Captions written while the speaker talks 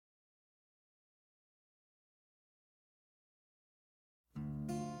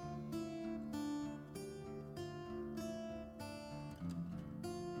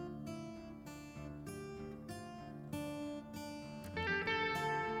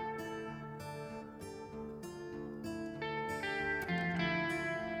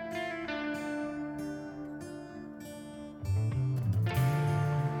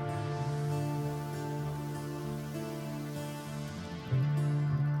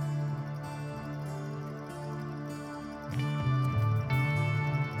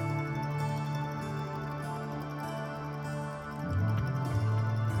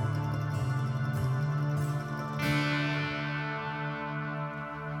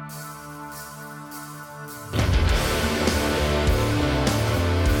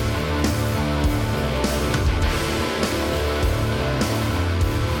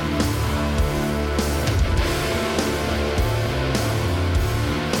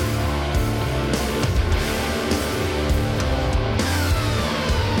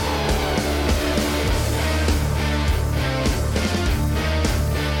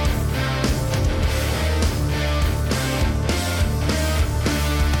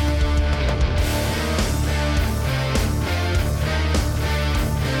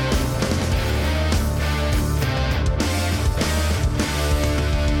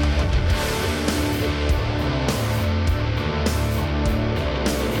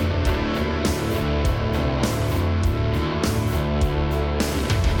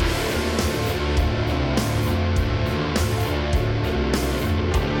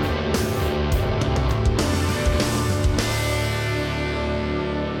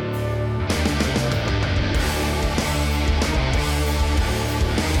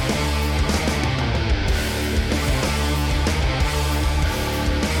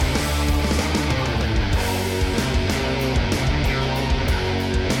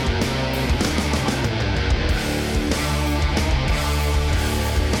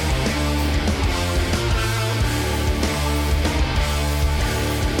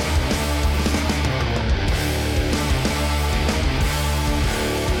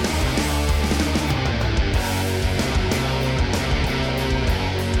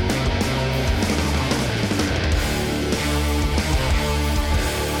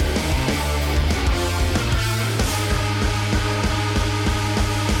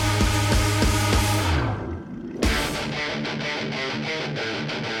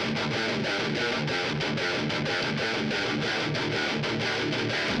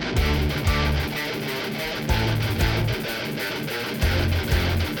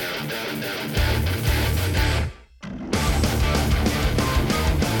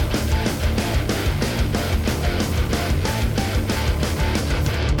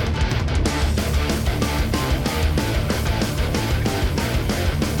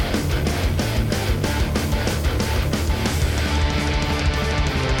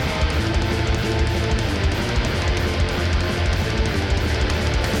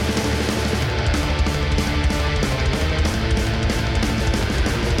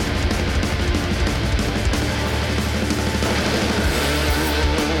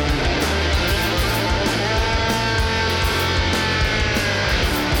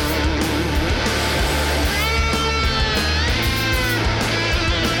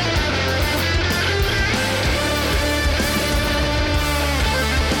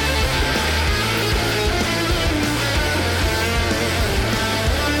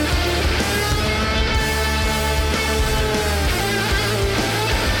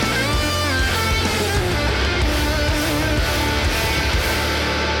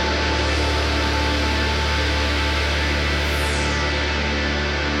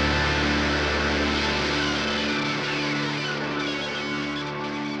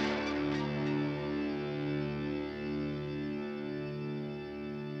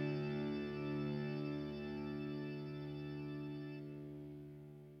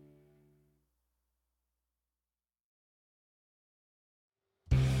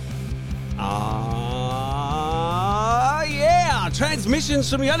Transmissions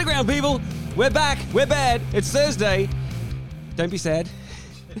from the underground, people. We're back. We're bad. It's Thursday. Don't be sad.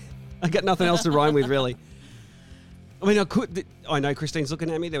 I got nothing else to rhyme with, really. I mean, I know Christine's looking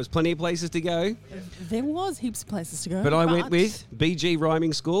at me. There was plenty of places to go. There was heaps of places to go. But I went with BG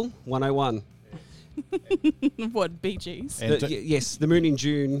Rhyming School 101. What, BG's? Yes, the Moon in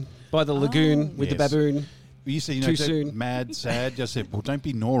June by the lagoon with the baboon. You say, Too soon. Mad, sad. Just said, well, don't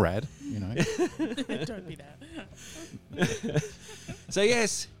be NORAD, you know. Don't be that. So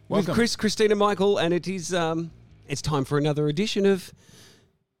yes, Welcome. with Christina, Michael, and it is it's time for another edition of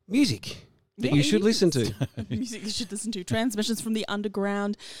music that you should listen to. Music you should listen to. Transmissions from the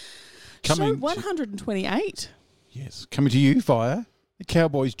underground. Coming Show 128. Yes, coming to you via the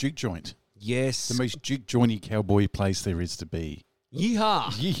Cowboys Juke Joint. Yes. The most juke jointy cowboy place there is to be.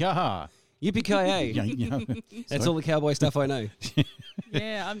 Yeehaw. Yeah. Yippee-ki-yay. That's all the cowboy stuff I know.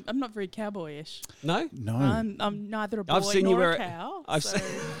 Yeah, I'm not very cowboyish. No? No. I'm neither a boy I've seen you nor wear a cow. I've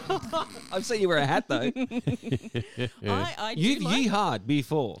seen you wear a hat, though. I do You've like- yeehawed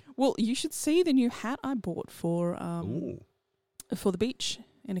before. Well, you should see the new hat I bought for the beach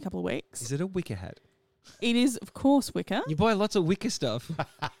in a couple of weeks. Is it a wicker hat? It is, of course, wicker. You buy lots of wicker stuff.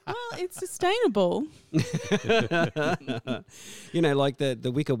 Well, it's sustainable. You know, like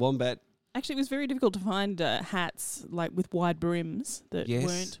the wicker wombat. Actually, it was very difficult to find hats like with wide brims that Yes.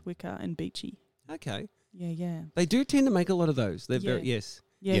 weren't wicker and beachy. Okay. Yeah. They do tend to make a lot of those. They're Yeah. very, yes.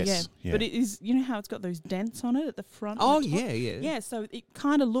 Yeah, Yes, yeah. But it is, you know how it's got those dents on it at the front? Oh, and the top? yeah. Yeah, so it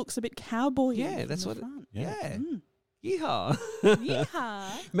kind of looks a bit cowboy. Yeah, that's what front. Yeah. Mm. Yeehaw.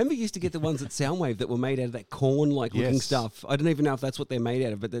 Yeehaw. Remember, you used to get the ones at Soundwave that were made out of that corn-like looking Yes. stuff. I don't even know if that's what they're made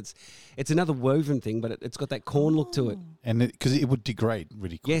out of, but it's another woven thing, but it's got that corn look to it. And because it would degrade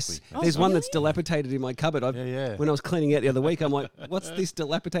really quickly. Yes, Oh, there's one that's really? dilapidated in my cupboard. Yeah. When I was cleaning out the other week, I'm like, "What's this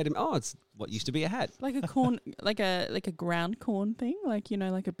dilapidated?" Oh, it's what used to be a hat. Like a corn, like a ground corn thing, like, you know,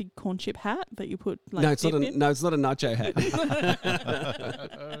 like a big corn chip hat that you put like No, it's not dip a in. no, it's not a nacho hat.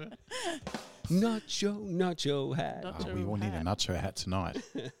 Nacho hat. Nacho We all need a hat. nacho hat tonight.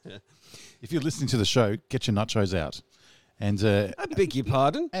 If you're listening to the show, get your nachos out. And I beg your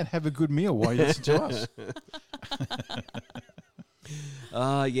pardon. and have a good meal while you listen to us.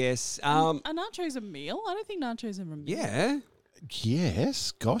 Ah, yes. Are nachos a meal? I don't think nachos are a meal. Yeah.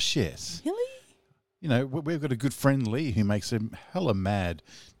 Yes, gosh, yes. Really? You know, we've got a good friend, Lee, who makes a hella mad,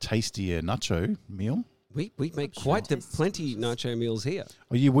 tastier nacho meal. We make sure quite it tastes nacho meals here.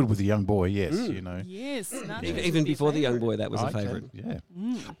 Oh, you would with a young boy, yes, you know. Yes. nachos would Even be a before the young favourite. boy, that was a Okay, favourite. Yeah.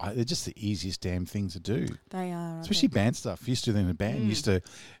 Mm. They're just the easiest damn thing to do. They are. Especially band stuff. Used to do them in a band. Used to,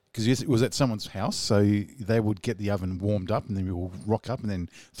 because it was at someone's house, so they would get the oven warmed up, and then we will rock up, and then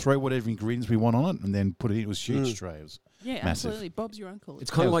throw whatever ingredients we want on it, and then put it in. It was huge tray. It was Yeah, massive. absolutely. Bob's your uncle.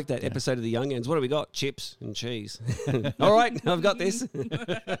 It's kind of Yeah. like that episode of The Young Uns. What do we got? Chips and cheese. All right, I've got this.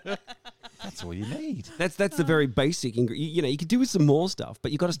 That's all you need. That's the very basic ingredient. You know, you could do with some more stuff,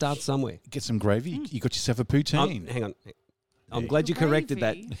 but you got to start somewhere. Get some gravy. You got yourself a poutine. Hang on. I'm Yeah. glad you corrected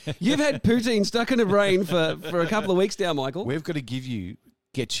that. Gravy. You've had poutine stuck in the brain for a couple of weeks now, Michael. We've got to get you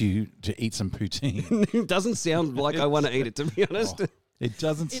to eat some poutine. It doesn't sound like I want to eat it, to be honest. It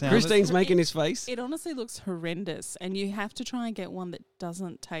doesn't sound. Christine's making his face. It honestly looks horrendous, and you have to try and get one that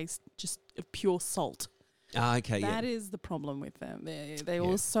doesn't taste just of pure salt. Ah, okay, That yeah. is the problem with them. They're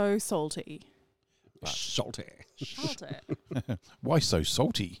all so salty. Salty. Salty. Why so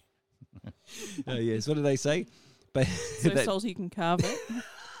salty? Yes, what do they say? But So that- salty you can carve it.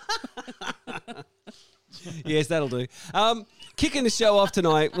 yes, that'll do. Kicking the show off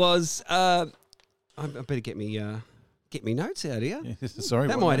tonight was I better get me notes out here. Sorry,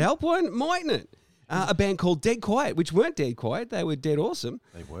 That what might now? help, mightn't it? A band called Dead Quiet, which weren't Dead Quiet. They were dead awesome.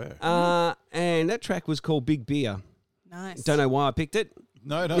 They were. And that track was called Big Beer. Nice. Don't know why I picked it.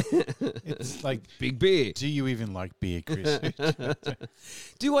 No. It's like, Big Beer. do you even like beer, Chris?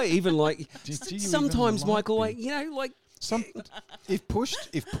 Do I even like... Do you Sometimes, even like Michael, beer? like If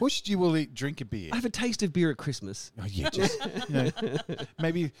pushed, you will drink a beer. I have a taste of beer at Christmas. Oh yeah, just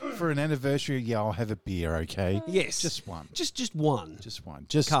maybe for an anniversary. Yeah, I'll have a beer. Okay. Yes. Just one. Just one. Just one.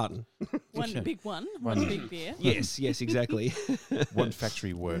 Just Carton. One big one. One. One big beer. Yes, exactly. one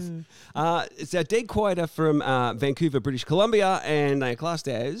factory worth. So Dead Quiet are from Vancouver, British Columbia, and they are classed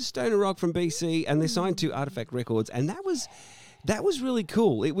as stoner rock from BC, and they're signed to Artifact Records, and that was really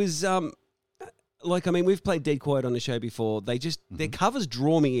cool. It was we've played Dead Quiet on the show before. They just their covers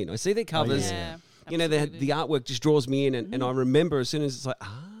draw me in. I see their covers. Yeah. You know, the absolutely. artwork just draws me in, and I remember as soon as it's like,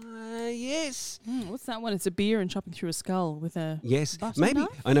 yes. What's that one? It's a beer and chopping through a skull with a Yes, butter maybe. knife?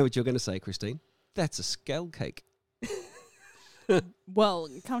 I know what you're going to say, Christine. That's a skull cake. Well,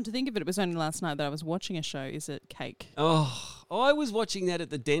 come to think of it, it was only last night that I was watching a show. Is it cake? Oh, I was watching that at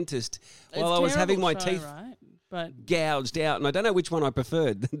the dentist It's while I a was having my terrible show, teeth right? But gouged out, and I don't know which one I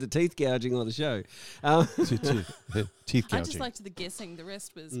preferred, the teeth gouging or the show. Teeth I gouging. just liked the guessing. The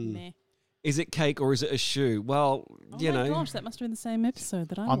rest was Mm. meh. Is it cake or is it a shoe? Well, Oh you my know, gosh, that must have been the same episode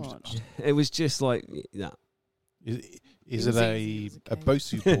that I I'm- watched. it was just like, no. Is It it was a easy, it was a a cake.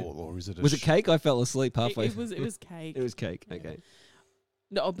 Bosu ball or is it a Was it cake? I fell asleep halfway. It was cake. It was cake. Yeah. Okay.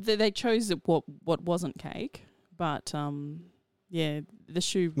 No, but they chose what wasn't cake. But yeah, the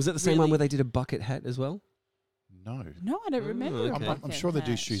shoe. Was that the same one really- where they did a bucket hat as well? No. No, I don't remember. okay. a I'm bucket sure they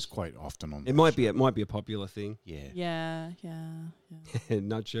do hat. shoes quite often on It that might show. be a popular thing. Yeah. Yeah.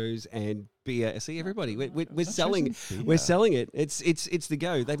 Nachos and beer. See, everybody, we're Nachos selling. and beer. We're selling it. It's the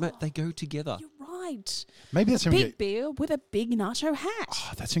go. They go together. You're right. Maybe that's how we Big get. beer with a big nacho hat.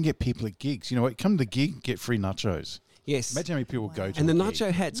 Oh, that's how we get people at gigs. You know what? Come to the gig, get free nachos. Yes. Imagine how many people go to And the a gig.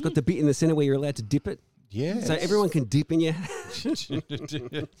 nacho hat's got the bit in the center where you're allowed to dip it, Yeah. so everyone can dip in your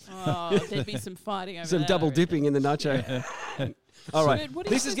Oh, there'd be some fighting over some that, double I reckon. dipping in the nacho. All right, But what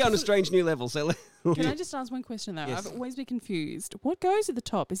this is going to a strange new level. So Can I just ask one question though? Yes. I've always been confused. What goes at the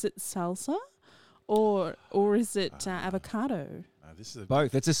top? Is it salsa, or is it avocado? No, this is a,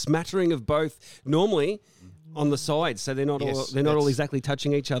 both. It's a smattering of both. Normally on the sides, so they're not all Yes, they're not all that's- exactly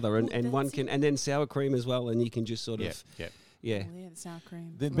touching each other, and, Oh, and one that's can and then sour cream as well, and you can just sort yeah, of yeah. yeah. Oh, yeah, the sour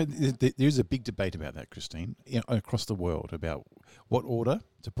cream. But there's a big debate about that, Christine, across the world about what order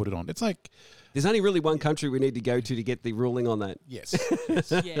to put it on. It's like, There's only really one country we need to go to get the ruling on that. yes.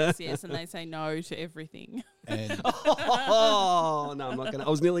 yes, and they say no to everything. And Oh no, I'm not gonna. I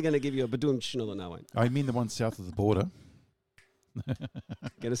was nearly going to give you a badum. No, no, I won't. I mean the one south of the border.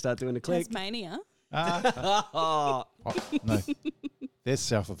 Going to start doing a click. Tasmania. Oh, no. They're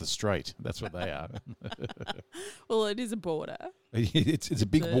south of the strait. That's what they are. Well, it is a border. It's a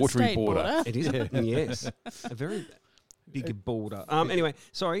big The watery state border. It is, yes, a very big border. Anyway,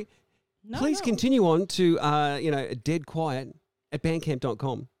 sorry. No, Please no. continue on to Dead Quiet at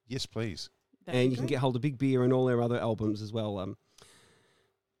bandcamp.com, Yes, please. That'd and be you can great. get hold of Big Beer and all their other albums as well.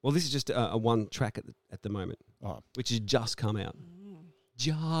 Well, this is just a one track at the moment, Oh, which has just come out. Mm.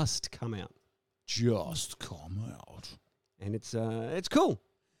 Just come out, just come out. and it's cool.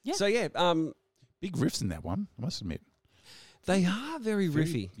 Yeah. So yeah, Big riffs in that one, I must admit. they are very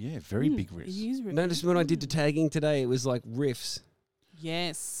riffy. Yeah, very Mm, big it riffs. is riffy. Notice when I did the tagging today, it was like riffs,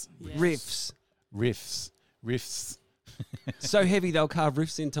 Yes. yes. riffs. Riffs. So heavy they'll carve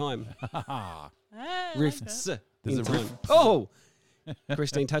riffs in time. Ah, I like Riffs that. There's in a riff. time. Oh,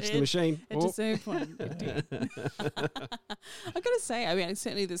 Christine touched the It- machine. It Oh. deserved one. It did. I gotta say, I mean,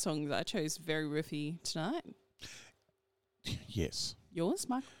 certainly the songs I chose very riffy tonight. Yes. Yours,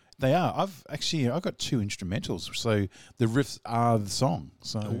 Michael? They are. I've got two instrumentals, so the riffs are the song.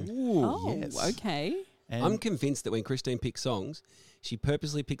 So Ooh. Oh, yes. okay. and I'm convinced that when Christine picks songs, she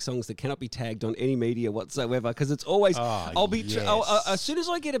purposely picks songs that cannot be tagged on any media whatsoever because it's always. Ah, I'll be yes. as soon as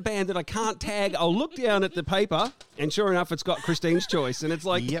I get a band that I can't tag, I'll look down at the paper, and sure enough, it's got Christine's choice, and it's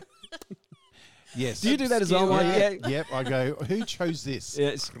like, yep. Yes. Do you do that as well, Yeah. Mike? Yeah. Yep. I go, who chose this?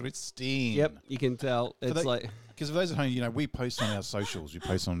 Yes. Christine. Yep, you can tell. It's they- like, Because for those at home, we post on our socials. We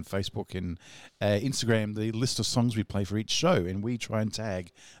post on Facebook and Instagram the list of songs we play for each show, and we try and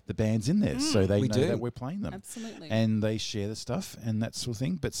tag the bands in there so they We know do. that we're playing them. Absolutely. And they share the stuff and that sort of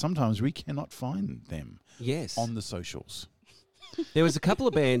thing. But sometimes we cannot find them yes. on the socials. There was a couple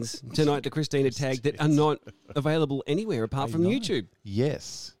of bands tonight that Christine had tagged that are not available anywhere apart I from know. YouTube.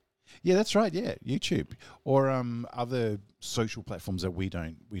 Yes. Yeah, that's right. Yeah, YouTube or other social platforms that we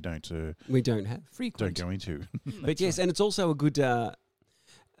don't We don't have. Frequent. go into. But yes, and it's also a good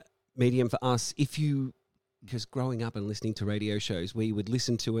medium for us because growing up and listening to radio shows where you would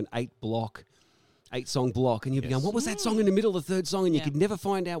listen to an 8-song block, and you'd be Yes. going, what was that song in the middle of the third song? And you Yeah. could never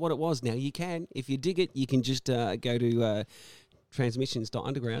find out what it was. Now you can. If you dig it, you can just go to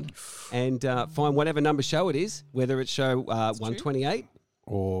transmissions.underground and find whatever number show it is, whether it's show 128,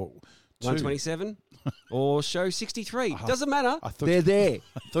 or 127, or show 63. Uh-huh. Doesn't matter. I thought They're you- there.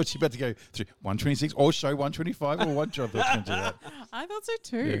 I thought you were about to go through 126 or show 125 or what job that's going to do that. I thought so Yeah,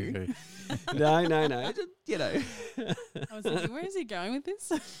 too. okay. No. You know, I was thinking, where is he going with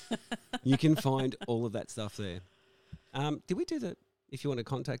this? you can find all of that stuff there. Did we do that? If you want to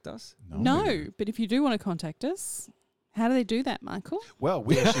contact us, No, but if you do want to contact us, how do they do that, Michael? Well,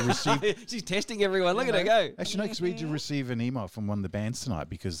 we actually received. she's testing everyone. Look at her go. Actually, no, because we did receive an email from one of the bands tonight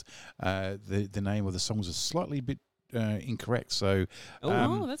because the name of the song was slightly a bit incorrect. So,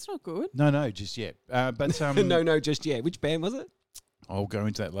 Oh, Oh, that's not good. no, just yet. But no, just yet. Which band was it? I'll go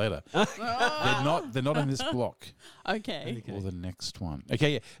into that later. They're not in this block Okay. or the next one.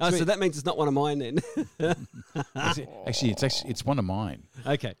 Okay, yeah. Oh, so that means it's not one of mine then. Actually, it's one of mine.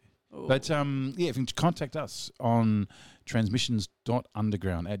 Okay. Ooh. But yeah, if you can contact us on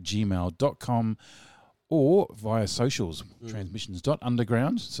transmissions.underground@gmail.com or via socials,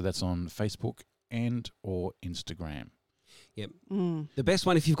 transmissions.underground. So that's on Facebook and or Instagram. The best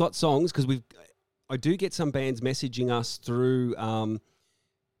one if you've got songs, because I do get some bands messaging us through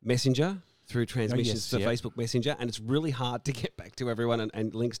Messenger, through Transmissions, yes, the Facebook Messenger, and it's really hard to get back to everyone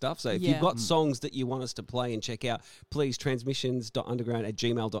and link stuff. So if Yeah. you've got songs that you want us to play and check out, please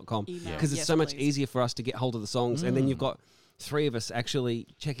transmissions.underground@gmail.com, Email. because it's Yes, so much please. easier for us to get hold of the songs, and then you've got 3 of us actually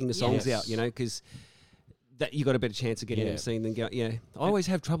checking the songs Yes. out, because that you got a better chance of getting them seen than go. Yeah, I always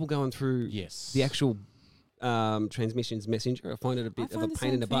have trouble going through Yes. the actual Transmissions Messenger. I find it a bit of a find the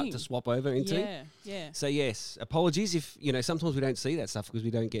pain in the same butt thing. to swap over into. Yeah, yeah. So yes, apologies if sometimes we don't see that stuff because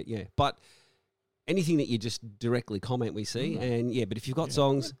we don't get but anything that you just directly comment we see, and but if you've got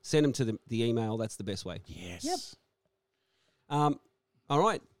songs, send them to the email. That's the best way. Yes. Yep. All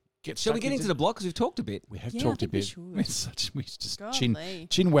right, shall we stuck get into the block because we've talked a bit? We have Yeah, I talked a think we bit. should. It's such we just Golly.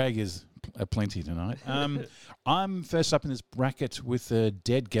 chin waggers plenty tonight. I'm first up in this bracket with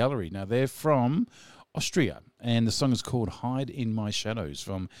Dead Gallery. Now they're from Austria, and the song is called "Hide in My Shadows"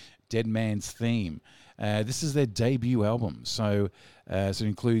 from Dead Man's Theme. This is their debut album, so it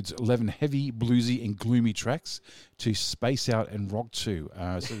includes 11 heavy, bluesy, and gloomy tracks to space out and rock to.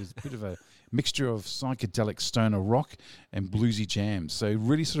 So there's a bit of a mixture of psychedelic stoner rock and bluesy jams. So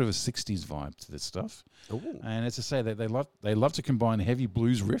really sort of a 60s vibe to this stuff. Ooh. And as I say, they love to combine heavy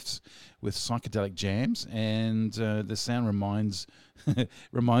blues riffs with psychedelic jams, and the sound reminds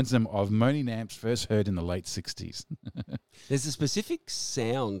them of moaning amps first heard in the late 60s. There's a specific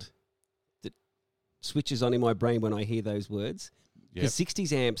sound that switches on in my brain when I hear those words. Because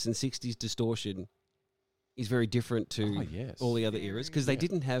 60s amps and 60s distortion is very different to all the other eras, because they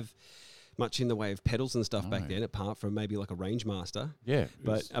didn't have much in the way of pedals and stuff back then, apart from maybe like a Rangemaster. Yeah.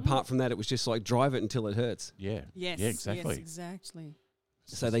 But apart from that, it was just like drive it until it hurts. Yeah. Yes. Yeah, exactly. Yes, exactly.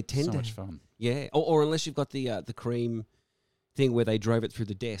 So they tend so to much fun. Yeah, or unless you've got the Cream thing where they drove it through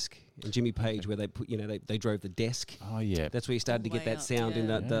the desk, and Jimmy Page where they put they drove the desk. Oh yeah. That's where you started to get that Layout, sound in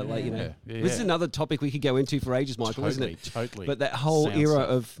the like Yeah. This is another topic we could go into for ages, Michael, isn't it? Totally. But that whole Sound era stuff.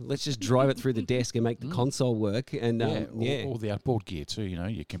 of let's just drive it through the desk and make the console work, and all the outboard gear too,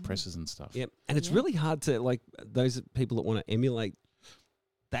 your compressors and stuff. Yep. And it's really hard to, like, those people that want to emulate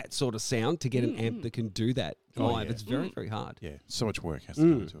that sort of sound to get an amp that can do that live. yeah. It's very, very hard. Yeah, so much work has to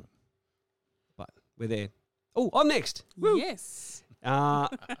go into it. But we're there. Oh, I'm next. Woo. Yes. I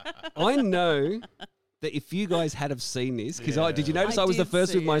know that if you guys had have seen this, because did you notice I was the did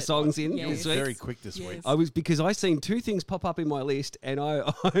first with see my it. songs in Yes. this week? Very quick this week. Yes. Because I seen 2 things pop up in my list, and I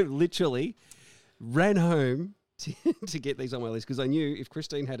literally ran home to get these on my list, because I knew if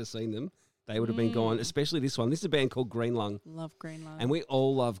Christine had have seen them, they would have been gone, especially this one. This is a band called Green Lung, Love Green Lung. and we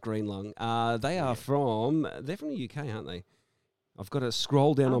all love Green Lung. They're from the UK, aren't they? I've got to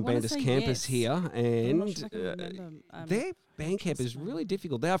scroll down I on wanna Bandus say Campus yes. here, I'm and not sure I can remember, their Bandcamp is what's the really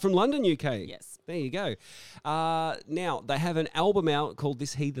difficult. They are from London, UK. Yes. There you go. Now, they have an album out called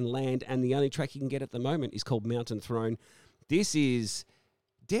This Heathen Land, and the only track you can get at the moment is called Mountain Throne. This is,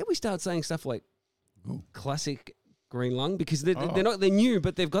 dare we start saying stuff like classic Green Lung? Because they're new,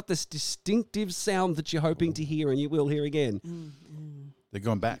 but they've got this distinctive sound that you're hoping to hear, and you will hear again. They're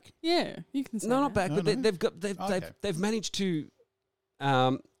going back. Yeah, you can say No, not that. back, but they've managed to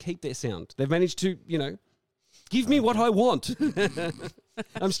keep their sound. They've managed to, give me what I want.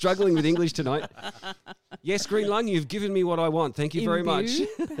 I'm struggling with English tonight. Yes, Green Lung, you've given me what I want. Thank you very much.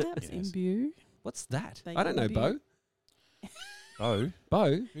 Imbue, perhaps Yes. imbue. What's that? They I don't know, imbue. Bo. Bo?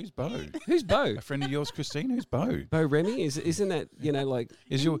 Bo? Who's Bo? Who's Bo? A friend of yours, Christine? Who's Bo? Bo Remy? Isn't that, like...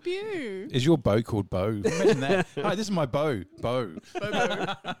 Is your Imbue. Bo called Bo? Imagine that. Hi, this is my Bo. Bo.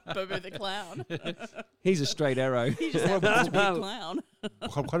 Bobo the clown. He's a straight arrow. He just happens to be a clown.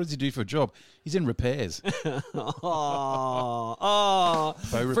 What does he do for a job? He's in repairs. Oh,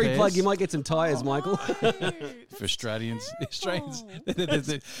 Bo free repairs. plug. You might get some tyres, Michael. For Australians. For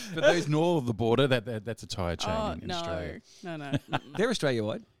those north of the border, that's a tyre chain Oh, in no. Australia. No. They're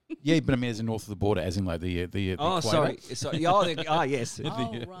Australia-wide. Yeah, but I mean as in north of the border, as in like the Oh, equator. sorry. Yes.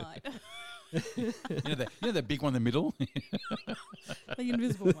 Oh, right. You know that big one in the middle? The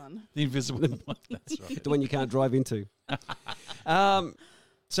invisible one. The invisible one. That's right. The one you can't drive into.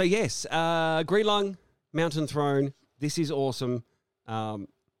 So yes, Green Lung, Mountain Throne. This is awesome.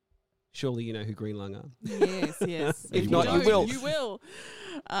 Surely you know who Green Lung are. Yes. If not, you will. You will.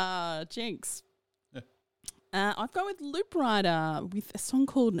 Jinx. I've gone with Loop Rider with a song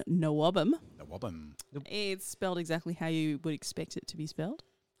called Nawabum. The Wobbin. It's spelled exactly how you would expect it to be spelled.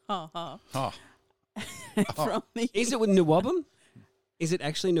 Ha ha. Oh, From the Is it with Nuwabum? Is it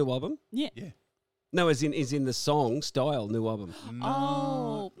actually Nuwabum? yeah. yeah. No, as in the song style Nuwabum. No,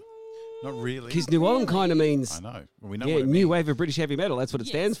 Oh, not really. Because Nuwabum kind of means I know. Well, we know yeah, what it new means. wave of British heavy metal. That's what it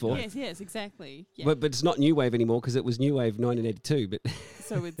stands for. Yes, exactly. Yeah. But it's not new wave anymore because it was new wave 1982. But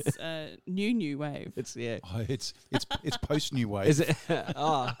So it's new wave. it's yeah. Oh, it's post new wave. Is it?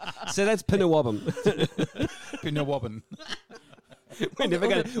 So that's Pinuwabum. Pinna Wobbin. we're never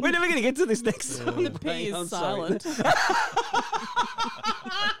gonna get to this next song. The P is I'm sorry. silent.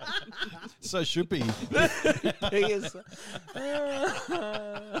 So should be. P is-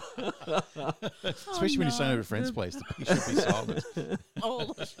 Especially when you're staying over a friend's place. The P should be silent.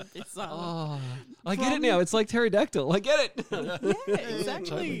 All should be silent. Oh, I get it now. It's like pterodactyl. I get it. Yeah,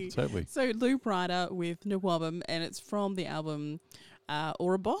 exactly. Totally. So Loop Rider with Nawabum, and it's from the album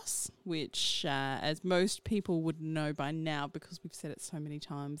Ouroboros, which, as most people would know by now, because we've said it so many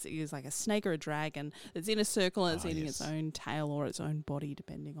times, it is like a snake or a dragon that's in a circle and it's eating its own tail or its own body,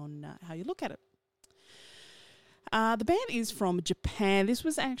 depending on how you look at it. The band is from Japan. This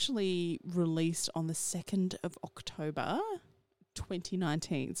was actually released on the 2nd of October,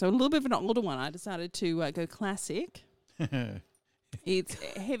 2019. So a little bit of an older one. I decided to go classic. It's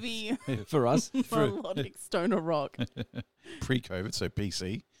heavy For us. melodic stoner rock. Pre-COVID, so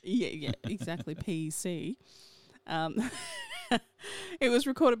PC. Yeah, exactly. PC. It was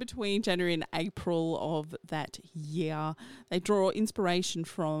recorded between January and April of that year. They draw inspiration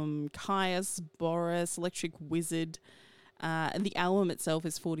from Caius, Boris, Electric Wizard, and the album itself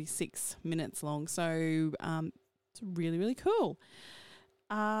is 46 minutes long. So it's really, really cool.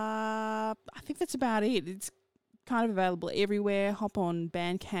 I think that's about it. It's kind of available everywhere. Hop on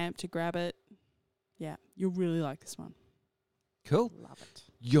Bandcamp to grab it. Yeah, you'll really like this one. Cool. Love it.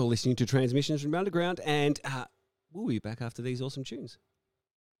 You're listening to Transmissions from Underground, and we'll be back after these awesome tunes.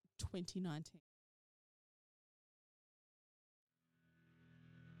 2019.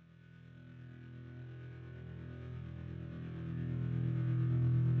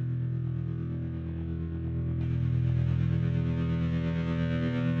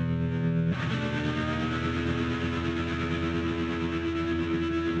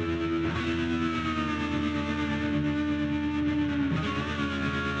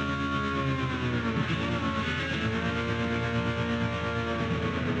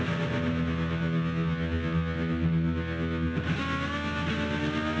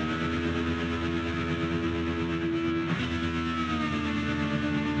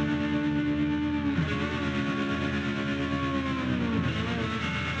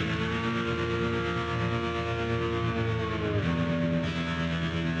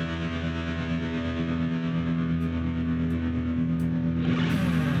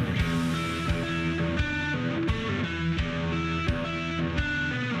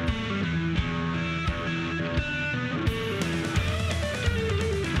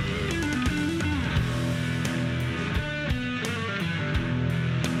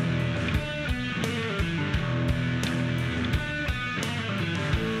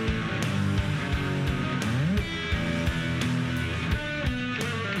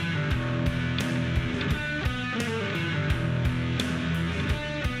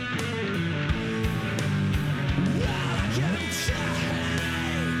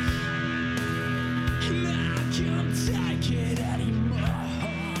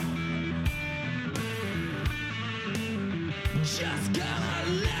 Just gonna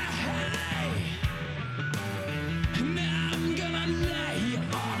lie. Now I'm gonna lay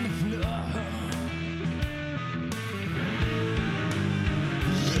on the floor.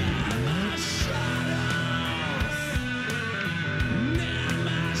 Yeah, my shadows. Now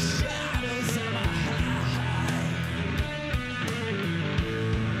my shadows are my high.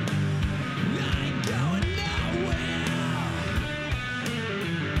 I ain't going nowhere.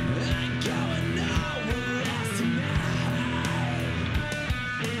 I ain't going nowhere else tonight.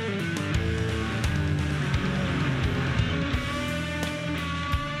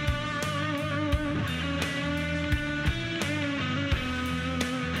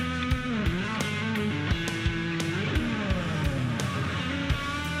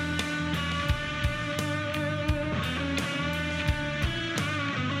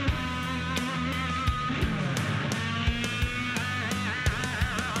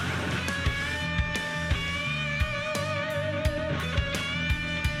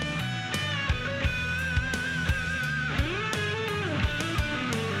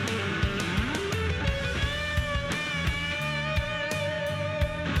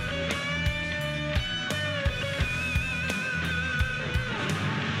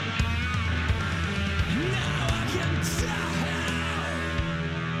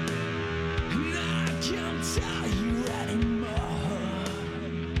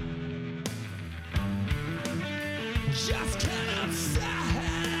 just cannot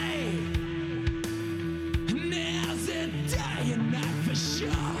say. Now's the day and night for sure.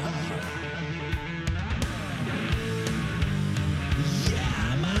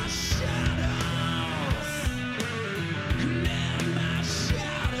 Yeah, my shadows. Now my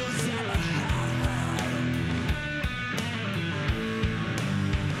shadows are behind.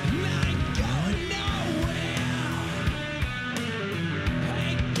 Ain't going nowhere.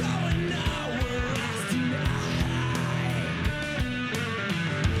 Ain't going nowhere else tonight.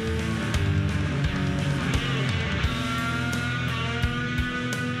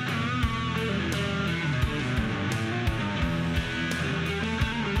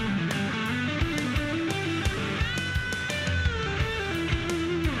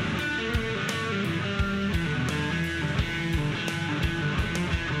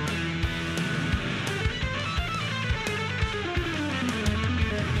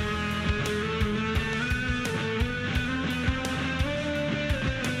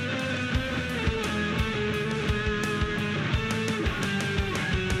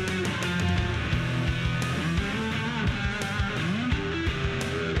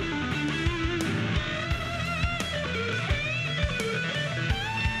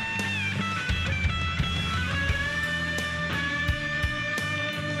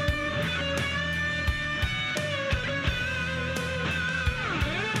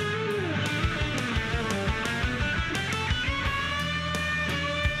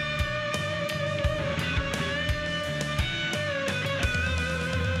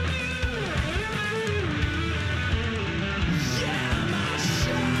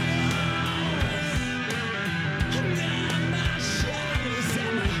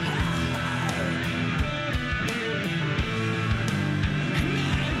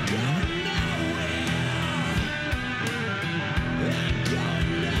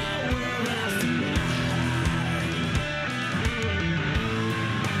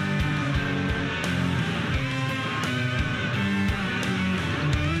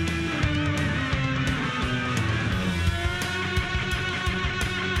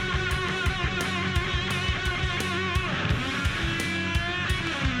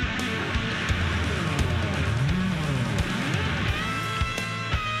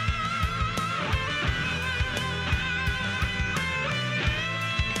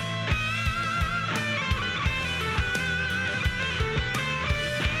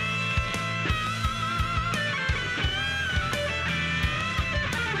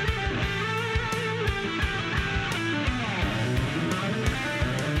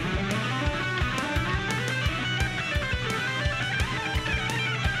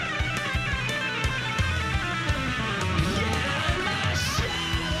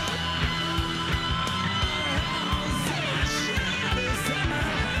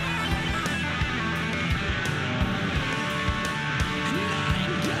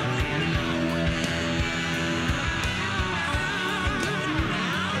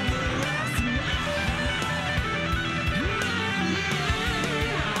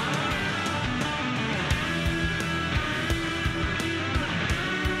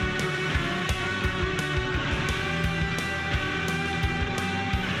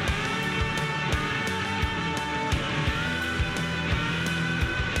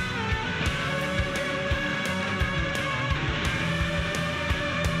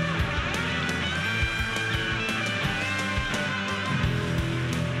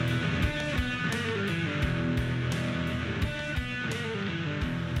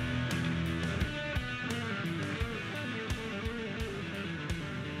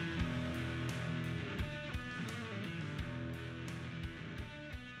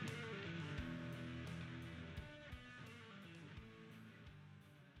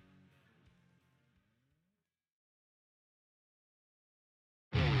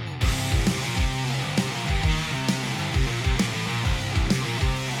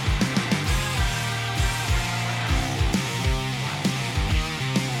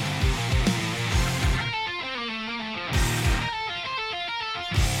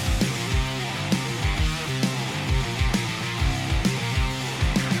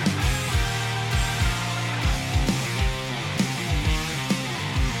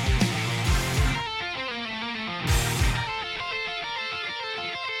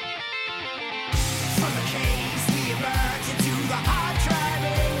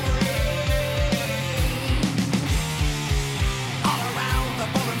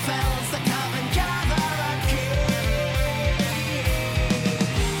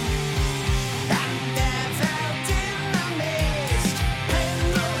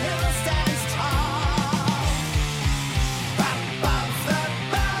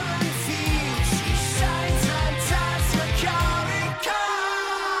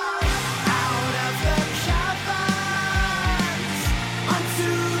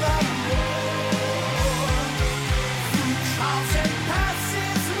 Mountain throne.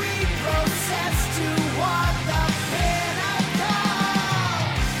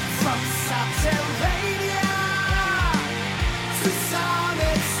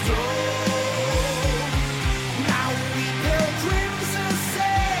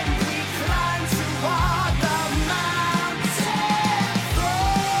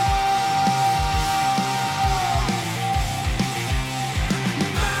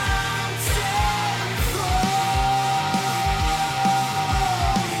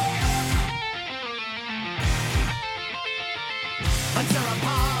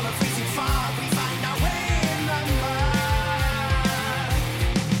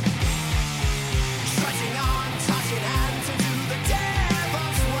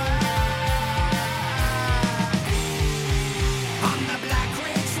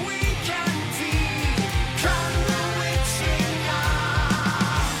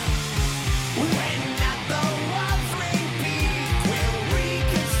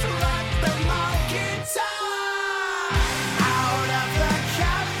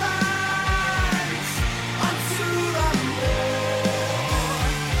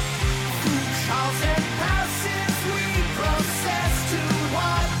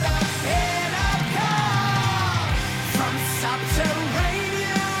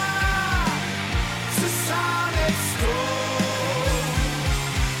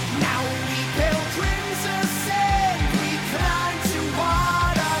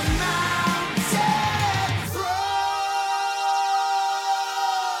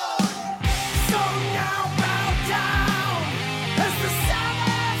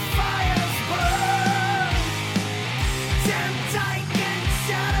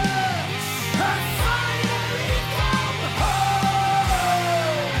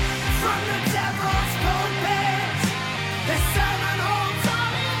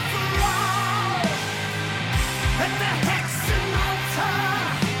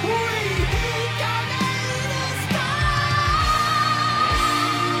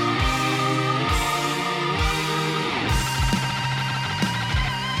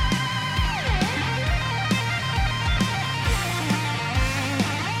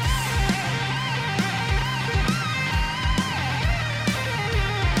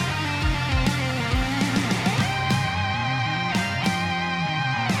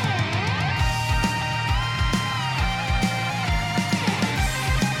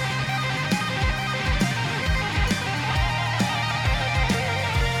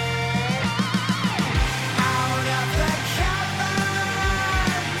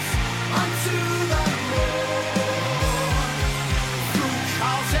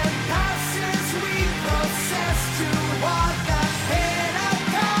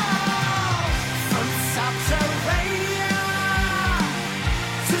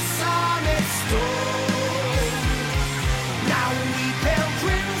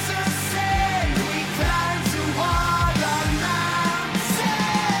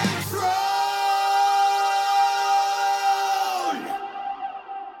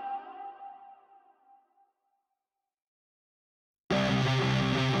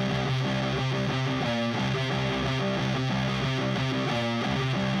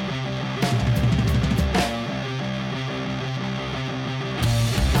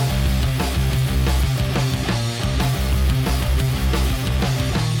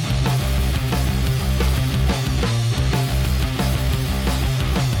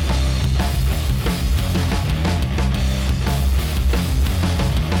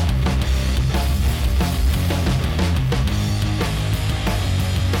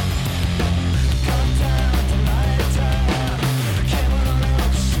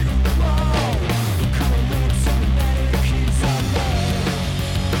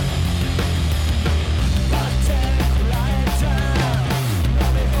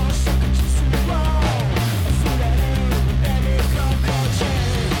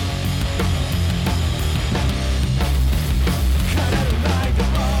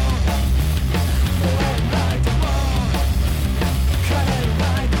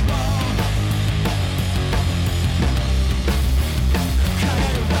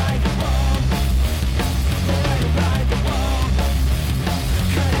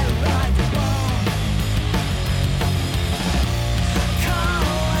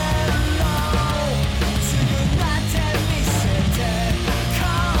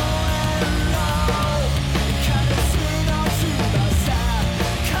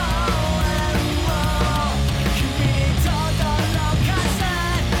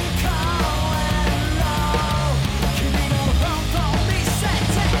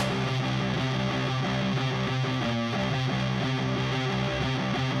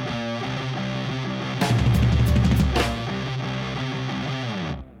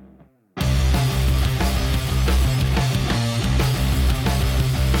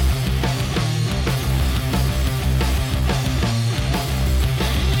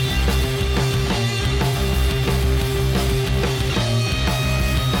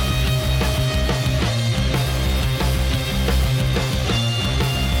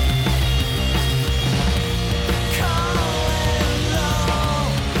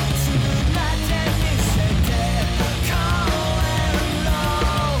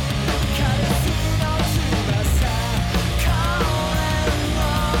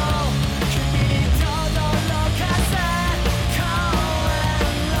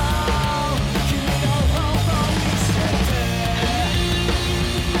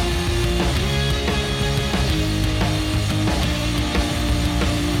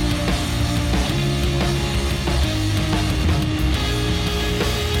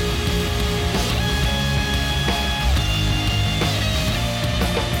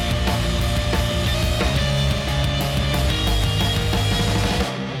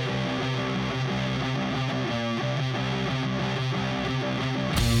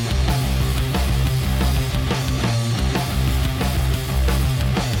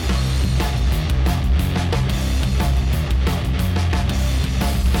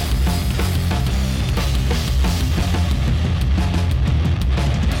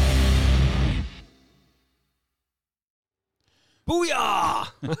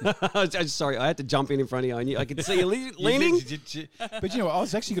 Booyah! Sorry, I had to jump in front of you. I could see you leaning. But you know, I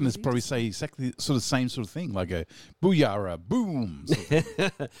was actually going to probably say exactly sort of same sort of thing, like a booyah or a boom. Sort of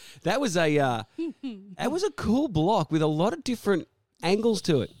thing. That was a cool block with a lot of different angles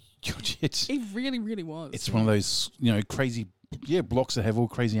to it. It's It really, really was. one of those, you know, crazy blocks that have all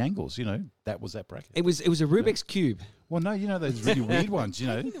crazy angles. You know, that was that bracket. It was a Rubik's cube. Well, no, you know those really weird ones. You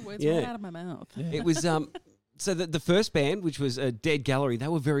know, Taking the words Yeah. right out of my mouth. It was so the first band, which was a Dead Gallery, they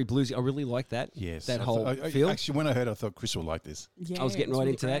were very bluesy. I really liked that. yes, that I whole thought- feel. Actually, when I heard, I thought Chris will like this. Yeah, I was getting it right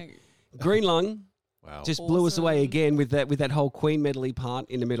really into that. great. Green Lung Wow. just blew us away Awesome. again with that whole Queen medley part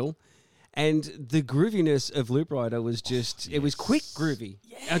in the middle. And the grooviness of Loop Rider was just, it was quick groovy.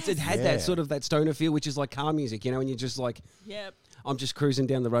 It had Yeah. that sort of that stoner feel, which is like car music, you know, and you're just like, Yep. I'm just cruising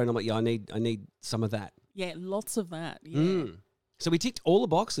down the road and I'm like, yeah, I need some of that. Yeah, lots of that. Yeah. Mm. So we ticked all the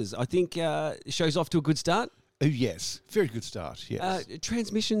boxes. I think show's off to a good start. Oh yes, very good start. Yes.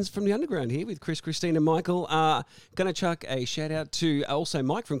 Transmissions from the underground here with Chris, Christine, and Michael. Going to chuck a shout out to also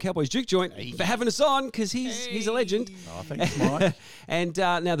Mike from Cowboys Juke Joint for having us on because he's a legend. Oh, thanks, Mike. And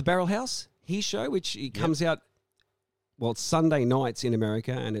now the Barrel House, his show, which it comes out. Well, it's Sunday nights in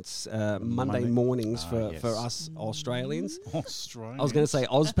America, and it's Monday mornings for yes. us Australians. Australia. I was going to say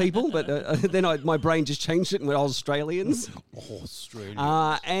Oz people, but then my brain just changed it and went Australians.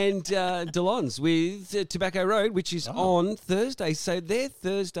 Australia. And Delons with Tobacco Road, which is on Thursday. So they're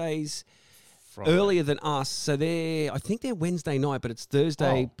Thursdays Friday. earlier than us. So I think they're Wednesday night, but it's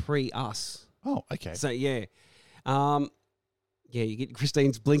Thursday pre-us. Oh, okay. So yeah. Yeah, you get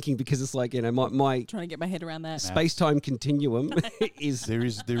Christine's blinking because it's like, you know, my Trying to get my head around that. space-time continuum is There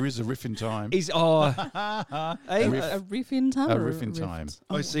is a riff in time. hey, A riff in time. A or riff in time.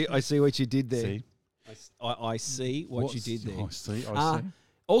 Oh, I see what you did there. See? I see what you did there. I see. I see.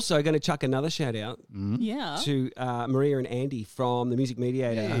 Also, going to chuck another shout out Yeah. to Maria and Andy from the Music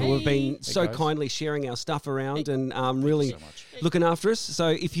Mediator, who have been so guys. kindly sharing our stuff around and really so much. looking after us. So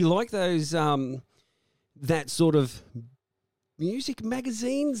if you like those, that sort of music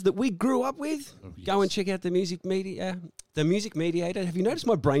magazines that we grew up with, go and check out the Music Mediator. Have you noticed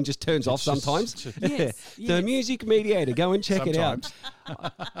my brain just turns off sometimes? Yes, The yes. Music Mediator. Go and check it out.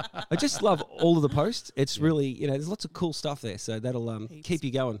 I just love all of the posts. It's really, you know, there's lots of cool stuff there. So that'll keep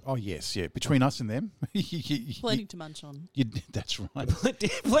you going. Oh yes, yeah. Between us and them, Plenty to munch on. that's right.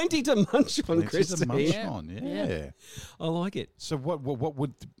 Plenty to munch on, Plenty to Christine. munch Yeah. on. Yeah. Yeah. I like it. So what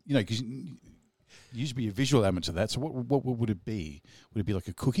would you know? Because you used to be a visual element to that. So what would it be? Would it be like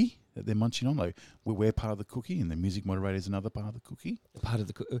a cookie that they're munching on? Like we're part of the cookie, and the music moderator is another part of the cookie. Part of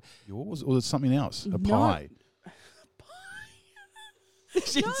the. Yours, or something else? A No. pie?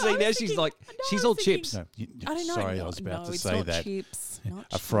 See, No, I was now she's thinking- like, no, she's I all was thinking- chips. No, I don't know. Sorry, no, I was about to it's say not that. Chips, not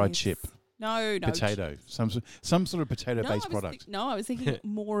A fried chips. chip. No, Potato, some sort of potato-based no, product. I was thinking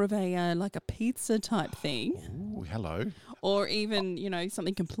more of a like a pizza type thing, Ooh, hello. or even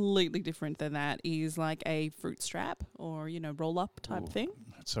something completely different than that is like a fruit strap or roll up type thing.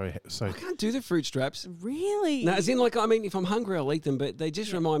 Sorry. I can't do the fruit straps. Really? No, as in, like, I mean, if I'm hungry, I'll eat them, but they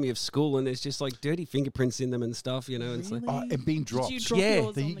just remind me of school, and there's just like dirty fingerprints in them and stuff, you know. And it's like, Really? And being Did dropped. you drop Yeah.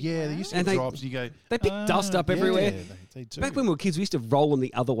 yours They, on the yeah, they ground? used to And get they- drops, and you go. they pick dust up yeah, everywhere. They do. back when we were kids, we used to roll them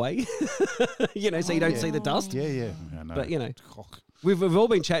the other way, so you don't see the dust. Yeah. I know. But, you know, We've all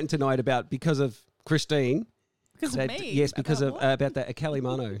been chatting tonight about, because of Christine. Because of me. Yes, because About of what? about that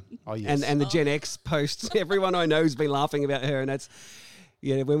Kalimano. Oh, yes. And the Gen X posts. Everyone I know has been laughing about her, and that's,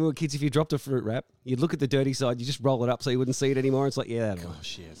 when we were kids, if you dropped a fruit wrap, you'd look at the dirty side, you just roll it up so you wouldn't see it anymore. It's like, yeah, that'll,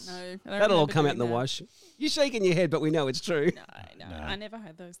 Gosh, yes. No, I don't that'll all remember come out in the doing that. wash. You're shaking your head, but we know it's true. No, No. I never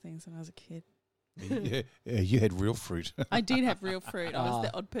had those things when I was a kid. yeah, you had real fruit. I did have real fruit. I was Ah.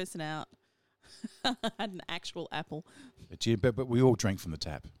 the odd person out. I had an actual apple. but we all drank from the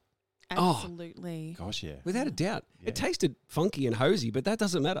tap. Oh. Absolutely. Gosh, yeah. Without a doubt. Yeah. It tasted funky and hosy, but that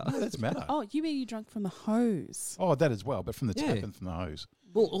doesn't matter. No, that's matter. Oh, you mean you drank from the hose? Oh, that as well, but from the tap Yeah. and from the hose.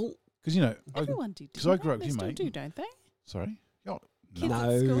 Well, Because, Everyone did. 'cause didn't I grew they? up They here, still mate. do, don't they? Sorry? Oh, Kids No.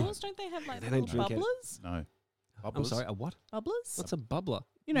 at schools, don't they have like They little don't drink it. bubblers? no. I'm sorry, a what? Bubblers? What's a bubbler?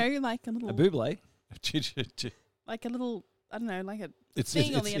 You know, like a little, A buble? like a little, I don't know, like a It's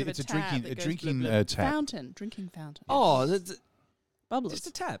thing on the end of a a tap drinking that a goes drinking blub, blub. tap. Fountain, drinking fountain. Oh, Bubblers. just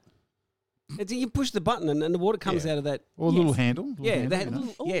a tap. You push the button and the water comes Yeah. out of that. Or a little handle. Yeah, handle, that you know?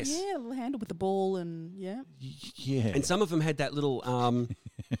 little- Oh, yes. yeah, a little handle with the ball and yeah. Yeah. And some of them had that little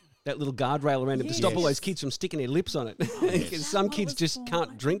that little guardrail around it to stop all Yes. those kids from sticking their lips on it. Because some That kids was just can't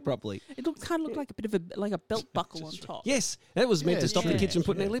fun. drink properly. It looked kind of looked like a bit of a belt buckle on top. Yes, that was meant to Yeah, stop the yeah, kids from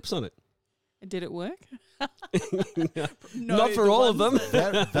putting yeah. their lips on it. Did it work? No, Not for the all of them. ones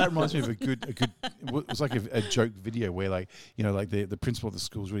That reminds me of a good. It was like a joke video where, like, you know, like the principal of the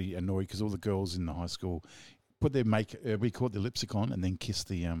school is really annoyed because all the girls in the high school put their we call it the lipstick on and then kiss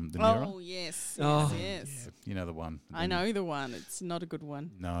the mirror. Oh, yes. Oh. Yes. Yeah, you know the one. I know the one. It's not a good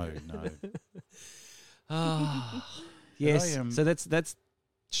one. No. Oh, yes. So that's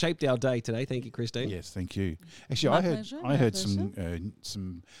shaped our day today. Thank you, Christine. Yes, thank you. Actually, My I heard pleasure, I my heard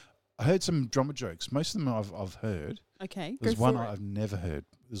some I heard some drama jokes. Most of them I've heard. Okay. There's go one for it. I've never heard.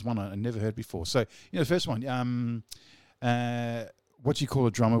 There's one I never heard before. So, you know, the first one, what do you call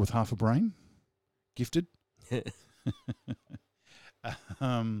a drummer with half a brain? Gifted.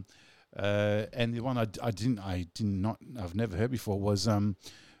 And the one I've never heard before was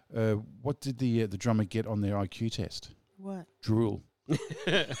what did the drummer get on their IQ test? What? Drool.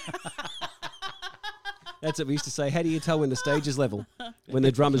 That's what we used to say. How do you tell when the stage is level? When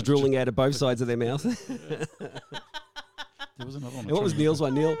the drummer's drooling out of both sides of their mouth. There was another one. And what was Neil's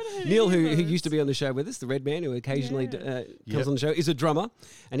one? Neil, who used to be on the show with us, the red man who occasionally comes on the show, is a drummer.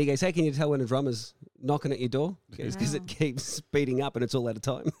 And he goes, how can you tell when a drummer's knocking at your door? Because it keeps speeding up and it's all out of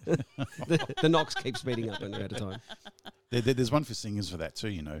time. the knocks keep speeding up and they're out of time. There's one for singers for that too,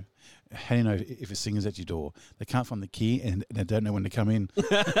 you know. How do you know if a singer's at your door? They can't find the key and they don't know when to come in.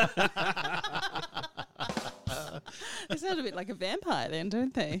 They sound a bit like a vampire then,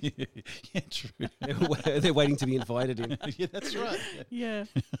 don't they? Yeah, true. They're waiting to be invited in. Yeah, that's right. Yeah.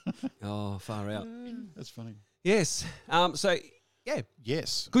 Oh, far out. That's funny. Yes. Yeah,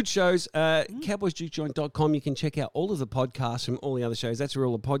 Yes. good shows. CowboysJukeJoint.com. You can check out all of the podcasts from all the other shows. That's where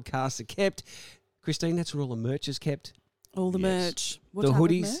all the podcasts are kept. Christine, that's where all the merch is kept. All the Yes. merch. What The type of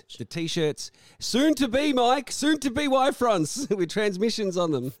hoodies, merch? the T-shirts. Soon to be, Mike. Soon to be Y-fronts with transmissions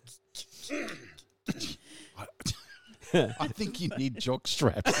on them. I think you need jock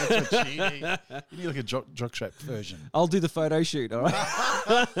straps. That's what you need. You need like a jock strap version. I'll do the photo shoot, all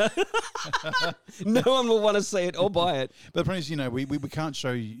right? No one will want to see it or buy it. But the problem is, you know, we can't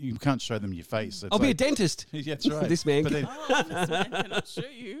show you can't show them your face. I'll be a dentist. Yeah, that's right. This man But can- then, Oh, this man cannot show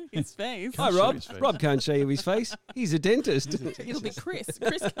you his face. Hi, show Rob. his face. Rob can't show you his face. He's a dentist. It'll be Chris.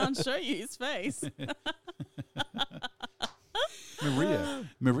 Chris can't show you his face.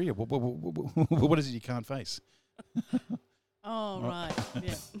 Maria, what is it you can't face? Oh, right.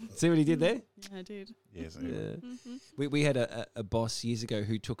 Yeah. See what he did there? Yeah, I did. Yes. Yeah. We had a boss years ago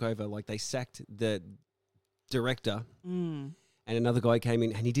who took over, like they sacked the director Mm. and another guy came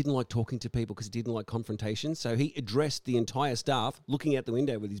in and he didn't like talking to people because he didn't like confrontation. So he addressed the entire staff looking out the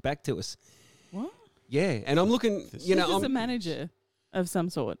window with his back to us. What? Yeah. And I'm looking, you know, This is a I'm, manager of some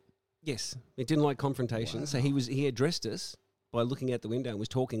sort. yes, it didn't like confrontation. So he addressed us by looking out the window and was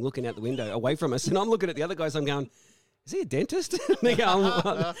looking out the window away from us. And I'm looking at the other guys, I'm going, is he a dentist? And they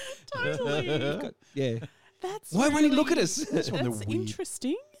go, Totally. yeah. That's Why won't he look at really- us? That's one of the That's weird.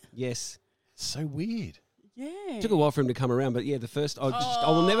 interesting. Yes. So weird. Yeah. Took a while for him to come around, but yeah, the first, I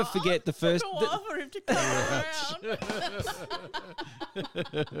will never forget the first. Took a while for him to come around.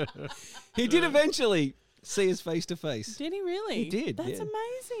 He did eventually see us face to face. Did he really? He did, That's yeah.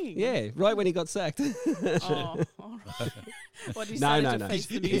 amazing. Yeah, right when he got sacked. Oh, all right. What, he No, started no, to no. face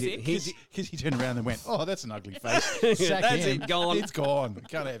the He- music? Because he turned around and went, "Oh, that's an ugly face. Sack That's him. it, gone." It's gone.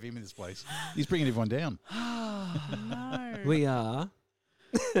 Can't have him in this place. He's bringing everyone down." Oh, no. We are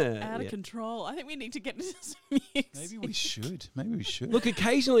Out of Yeah. control. I think we need to get into some music. Maybe we should. Maybe we should. Look,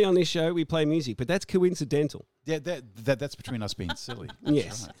 occasionally on this show we play music, but that's coincidental. Yeah, that's between us being silly.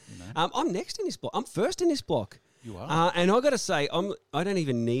 Yes. Right, you know. I'm next in this block. I'm first in this block, You are. and I got to say, I don't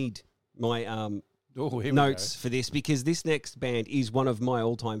even need my Oh, here we notes for this because this next band is one of my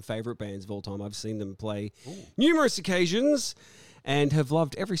all-time favorite bands of all time. I've seen them play numerous occasions and have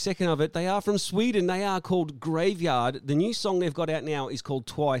loved every second of it. They are from Sweden. They are called Graveyard. The new song they've got out now is called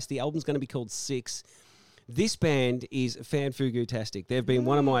Twice. The album's going to be called Six. This band is fan-fugu-tastic. They've been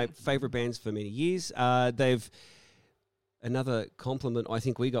one of my favorite bands for many years. Another compliment I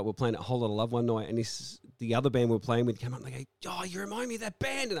think we got, we're playing at Whole Lotta Love one night, and the other band we were playing with came up and they go, "Oh, you remind me of that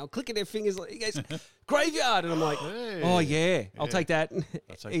band," and they'll clicking their fingers like, he goes, "Graveyard," and I'm like, Hey. "Oh yeah, I'll Yeah. take that."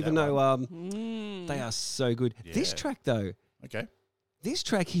 take Even that though Mm. they are so good. This Yeah. track though, Okay. this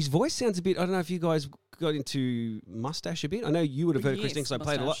track, his voice sounds a bit. I don't know if you guys got into Mustache a bit. I know you would have heard Yes, Christine because I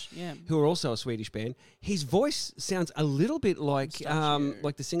played a lot. Mustache, yeah. Who are also a Swedish band. His voice sounds a little bit like Mustachio.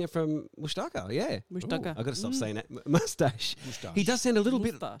 like the singer from Mustaka. Yeah, Mustaka. I got to stop saying that. Mustache. Mustache. He does sound a little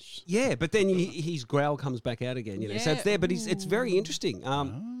bit. Mustache. Yeah, but then his growl comes back out again. You know, so Yeah. it's there, but it's very interesting.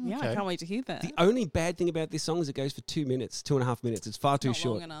 Yeah, I can't wait to hear that. The only bad thing about this song is it goes for 2.5 minutes. It's far too Not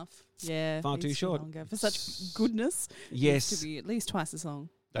short. long enough. Yeah, Far needs too to be short. longer. For such goodness. Yes. needs to be at least twice as long.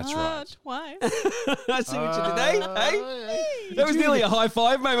 That's right. Twice. I see what you did. Hey, Hey, that was nearly a high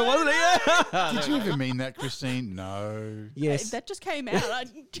five moment, wasn't it? Yeah. Did you even mean that, Christine? No. Yes. That just came out.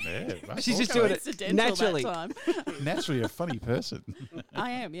 Yeah, right. She's just doing it Coincidental naturally. That time. Naturally a funny person.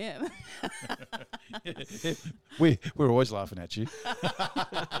 I am, yeah. We're always laughing at you.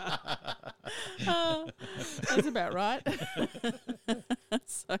 That's about right.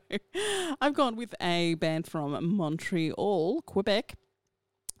 So I've gone with a band from Montreal, Quebec.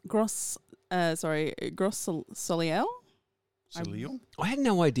 Gros Soleil. Salil? I had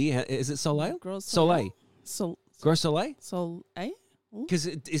no idea. Is it Soleil? Gros Soleil. Sol Gros Soleil? Sol Because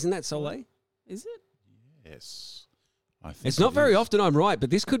isn't that Soleil? Is it? Yes. I think It's not it very is. often I'm right,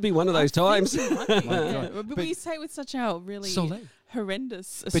 but this could be one of those times. God. Yeah, but But- we say it with such a really Soleil.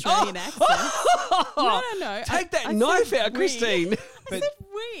 horrendous Australian accent. No. Take that I knife said out, we. Christine. I said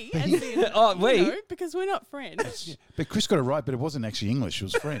we. As in, Oh, we? you know, because we're not French. Yeah, but Chris got it right, but it wasn't actually English. It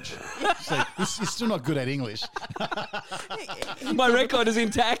was French. So he's still not good at English. My record is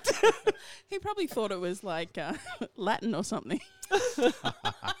intact. He probably thought it was like Latin or something.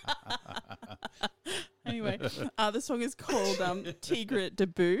 Anyway, the song is called Tigre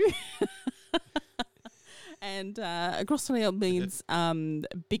Debut. And Gros Soleil means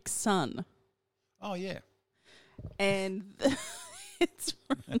big sun. Oh, yeah. And it's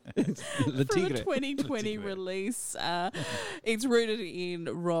Le from a Tigre. 2020 release. It's rooted in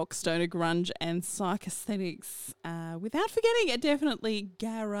rock, stoner grunge, and psych aesthetics, without forgetting a definitely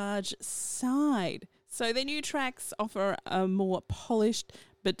garage side. So their new tracks offer a more polished,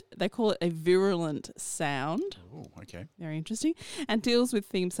 but they call it a virulent sound. Oh, okay. Very interesting. And deals with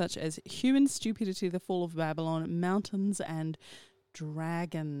themes such as human stupidity, the fall of Babylon, mountains, and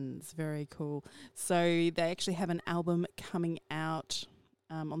dragons. Very cool. So they actually have an album coming out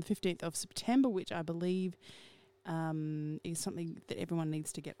on the 15th of September, which I believe is something that everyone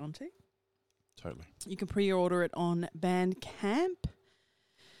needs to get onto. Totally. You can pre-order it on Bandcamp.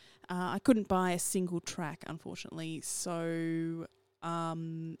 I couldn't buy a single track, unfortunately, so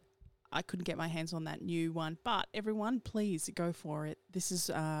I couldn't get my hands on that new one. But everyone, please go for it. This is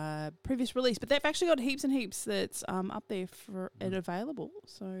previous release, but they've actually got heaps and heaps that's up there for and available.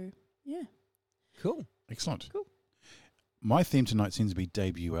 So yeah, Cool. Excellent. Cool. My theme tonight seems to be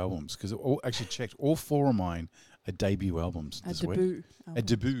debut albums because actually checked all four of mine are debut albums a this week. debut. A album.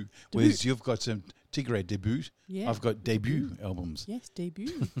 debut. Whereas you've got some Tigre debut. Yeah. I've got debut albums. Yes,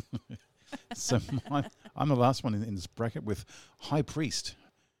 debut. So I'm the last one in this bracket with High Priest.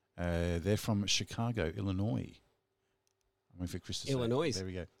 They're from Chicago, Illinois. I'm waiting for Chris to say it. Illinois. There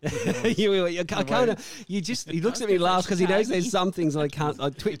we go. He looks at me laughs because he knows there's some things I can't. I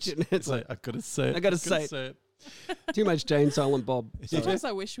twitch it. And it's It's like like, I've got to say it. I gotta say it. too much Jane Silent Bob. Sometimes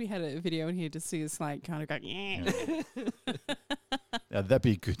I wish we had a video in here to see us like kind of go, yeah. That'd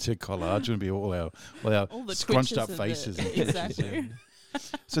be good to collage. It would be all our All the scrunched twitches up and faces. the- and twitches, exactly. yeah.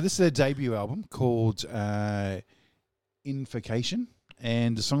 So this is their debut album called Invocation,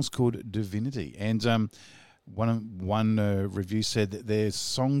 and the song's called Divinity. And one review said that their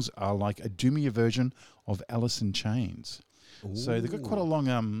songs are like a doomier version of Alice in Chains. So they've got quite a long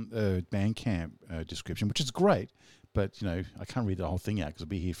Bandcamp description, which is great. But I can't read the whole thing out because I'll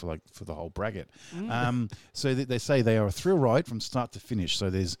be here for the whole bracket. So they say they are a thrill ride from start to finish. So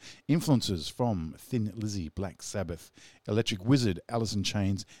there's influences from Thin Lizzy, Black Sabbath, Electric Wizard, Alice in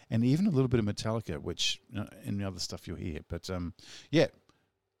Chains, and even a little bit of Metallica, which and the other stuff you'll hear. But yeah,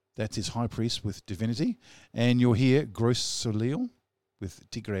 that is High Priest with Divinity, and you'll hear Gros Soleil with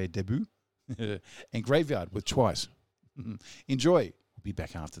Tigre Debut, and Graveyard with Twice. Enjoy. We'll be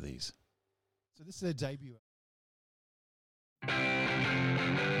back after these. So this is their debut.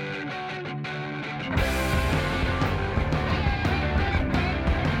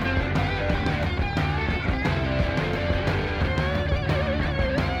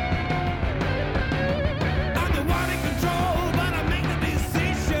 I'm the one in control, but I make the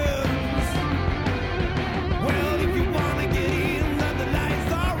decisions. Well, if you wanna get in, then the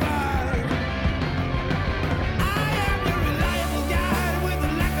life's alright. I am the reliable guy with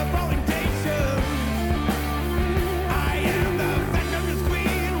a lack of orientation.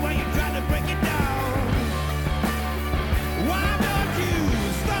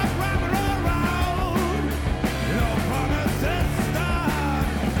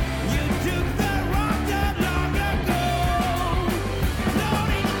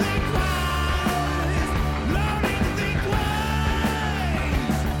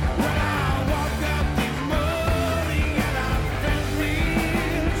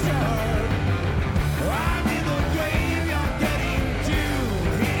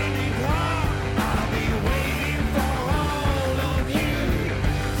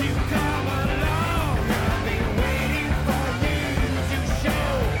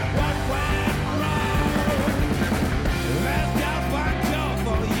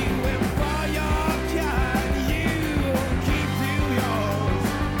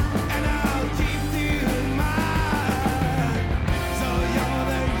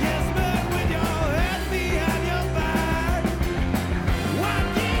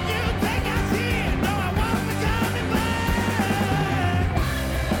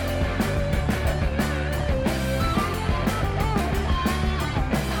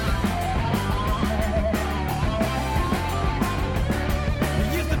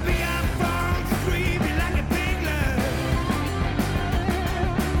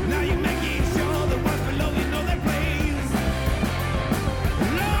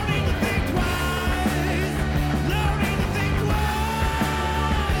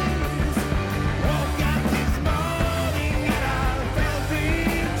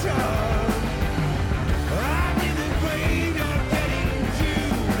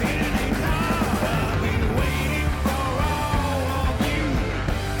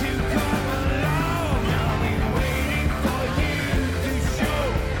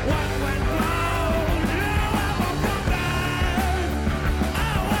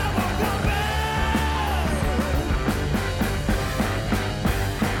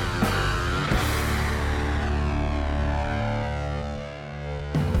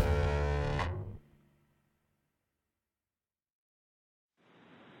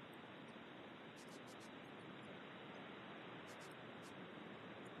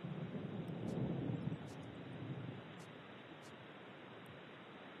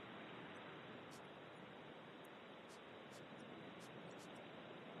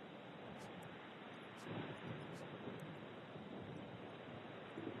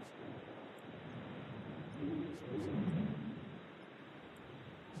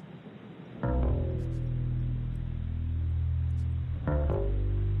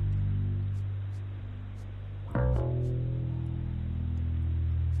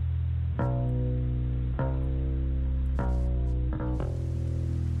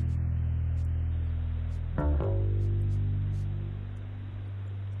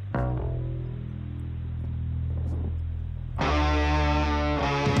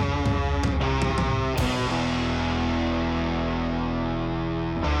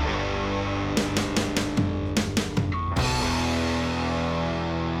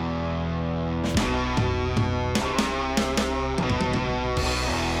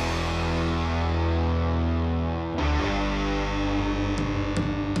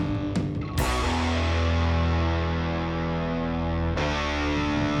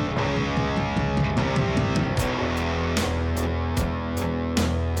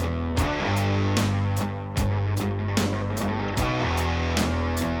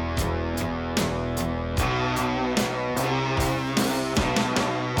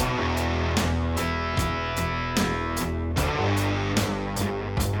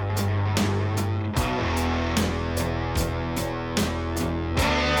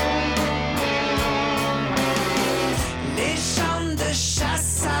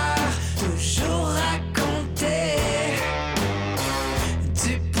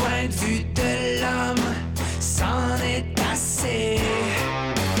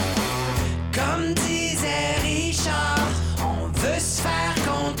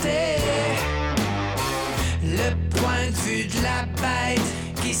 vue de la bête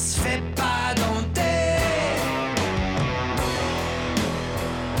qui se fait pas dompter.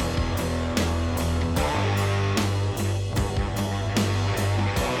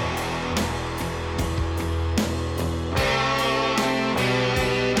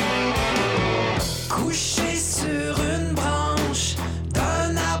 Couché sur une branche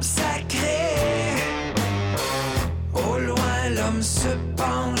d'un arbre sacré, au loin l'homme se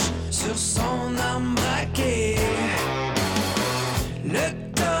penche sur son arme braquée. Le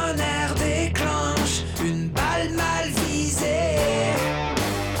tonnerre déclenche une balle mal visée.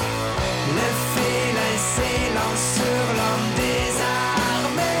 Le félin s'élance sur l'homme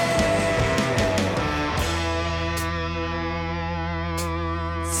désarmé.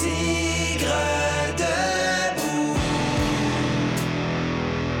 Tigre debout,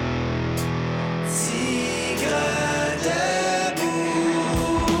 tigre debout.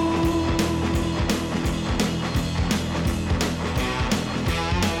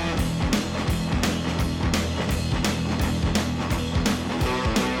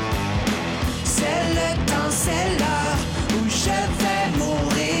 C'est le temps, c'est l'heure où je vais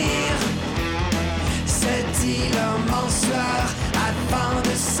mourir, se dit l'homme en sueur avant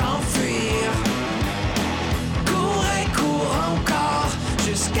de s'enfuir. Cours et cours encore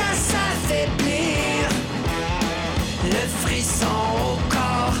jusqu'à s'affaiblir. Le frisson au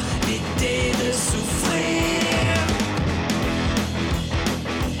corps, l'idée de souffrir.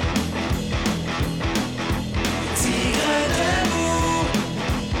 Tigre debout,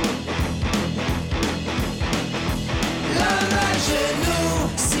 l'homme à genoux,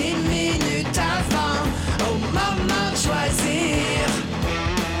 6 minutes avant, au moment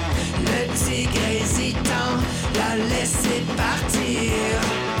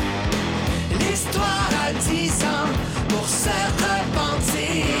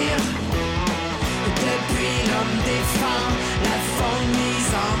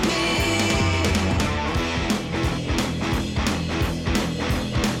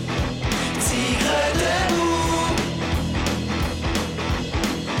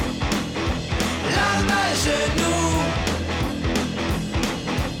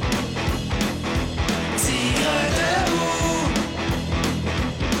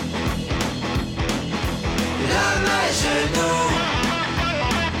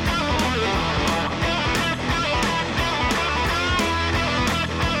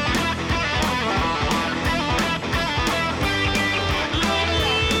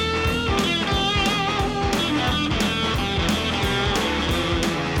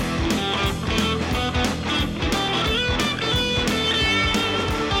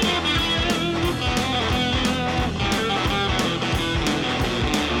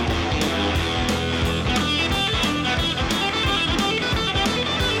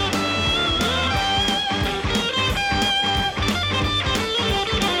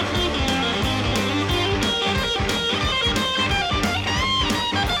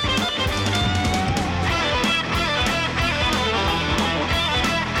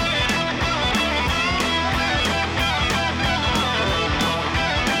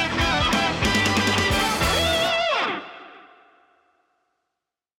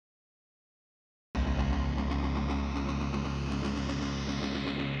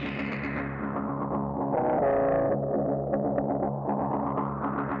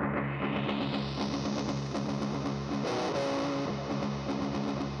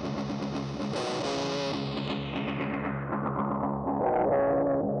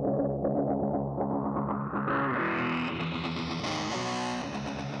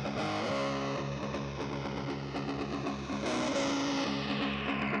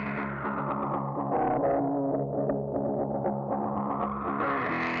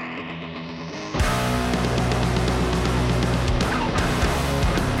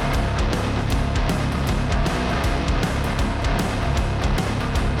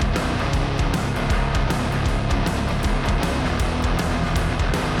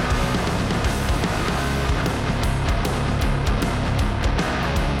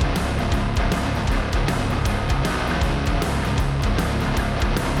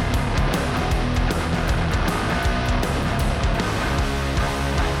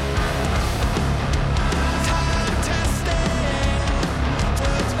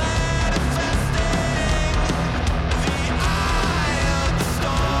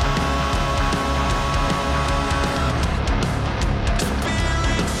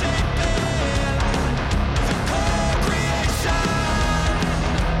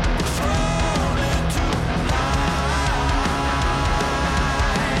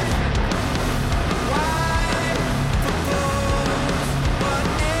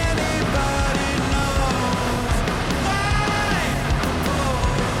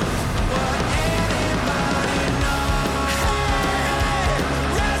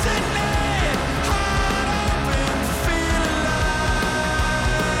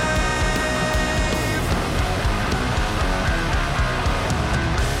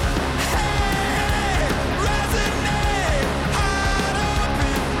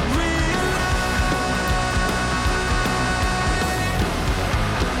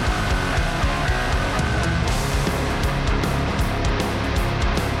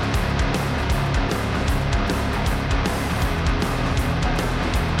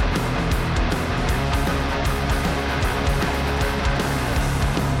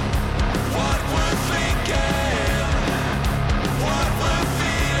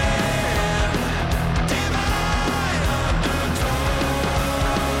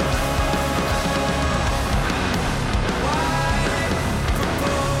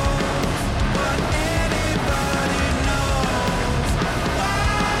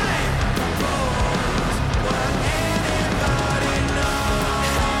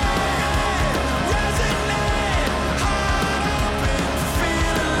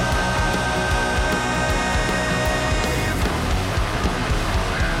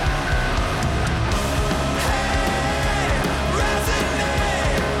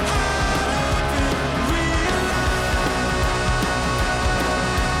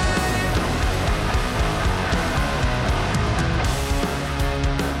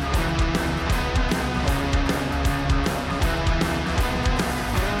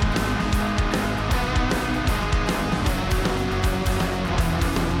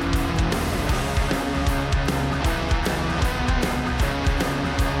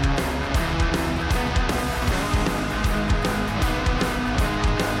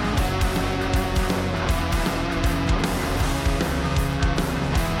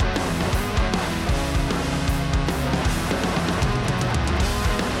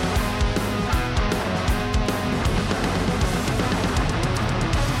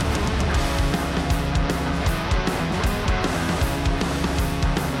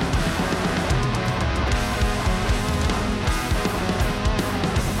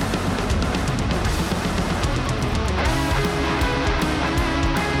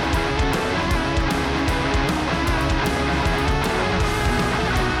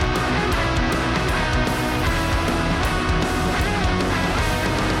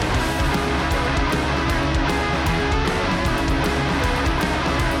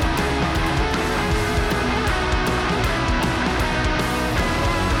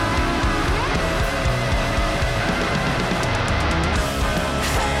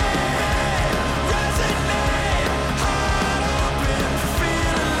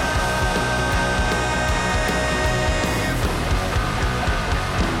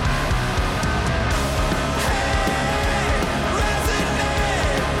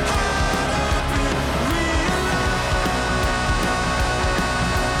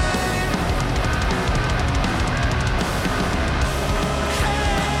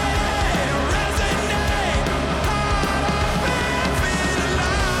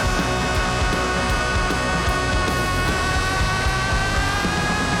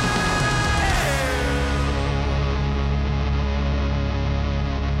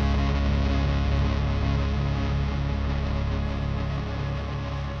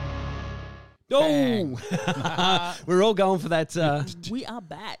Oh, we're all going for that. We are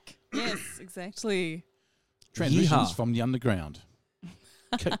back. Yes, exactly. Transmissions Yeehaw. from the underground.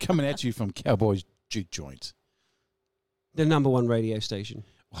 Coming at you from Cowboys Juke Joint. The number one radio station.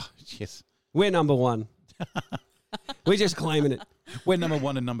 Oh, yes. We're number one. We're just claiming it. We're number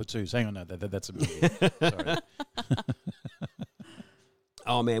 1 and number 2. So hang on, no, that's a movie. Sorry.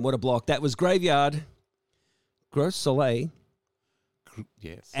 Oh, man, what a block. That was Graveyard, Gros Soleil,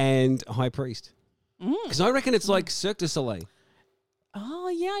 Yes. and High Priest. Because I reckon it's like Cirque du Soleil. Oh,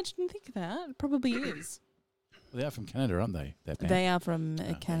 yeah, I didn't think of that. It probably is. They are from Canada, aren't they? That band? They are from there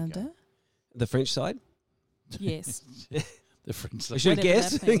you Canada. The French side. Yes. The French. We should Whatever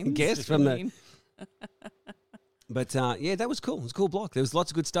guess. that means. Guess from I the. mean, But yeah, that was cool. It was a cool block. There was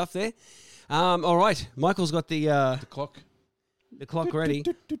lots of good stuff there. All right, Michael's got the The clock. clock ready.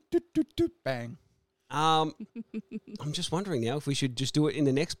 Bang. I'm just wondering now if we should just do it in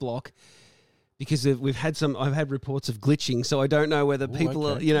the next block because I've had reports of glitching, so I don't know whether people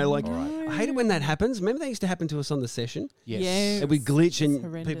are, okay. you know, like All right. I hate it when that happens. Remember that used to happen to us on the session, Yes. Yeah. and we glitch and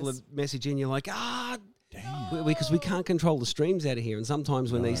It's people horrendous. are messaging you like, Damn. because we can't control the streams out of here, and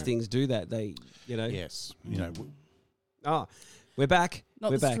sometimes when these things do that, they, you know, Yes. You know. we're back. not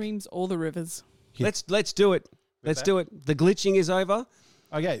we're the back. streams or the rivers. Yeah. Let's do it. Let's back? do it. The glitching is over.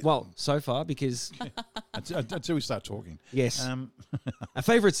 Okay. Well, so far because until we start talking. yes, a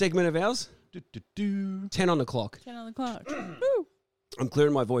favourite segment of ours. 10 on the clock. 10 on the clock. I'm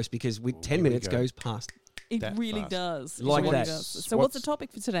clearing my voice because 10 here we minutes go. goes past. It That really fast. does. It Like really that. does. So what's the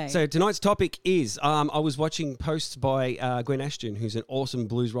topic for today? So tonight's topic is I was watching posts by Gwen Ashton, who's an awesome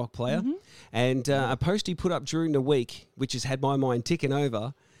blues rock player, and a post he put up during the week, which has had my mind ticking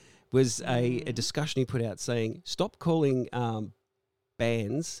over, was a discussion he put out saying, stop calling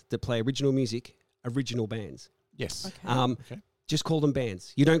bands that play original music original bands. Yes. okay. Okay. Just call them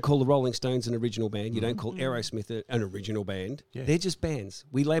bands. You don't call the Rolling Stones an original band. You don't call Aerosmith an original band. Yeah. They're just bands.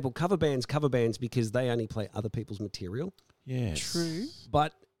 We label cover bands because they only play other people's material. Yes. True.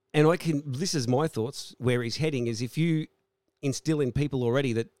 But, this is my thoughts, where he's heading is if you instill in people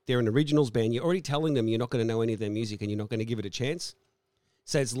already that they're an originals band, you're already telling them you're not going to know any of their music and you're not going to give it a chance.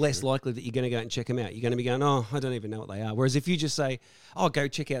 So it's less likely that you're going to go out and check them out. You're going to be going, oh, I don't even know what they are. Whereas if you just say, oh, go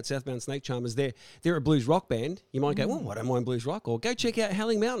check out Southbound Snake Charmers, they're a blues rock band, you might go, well, I don't mind blues rock. Or go check out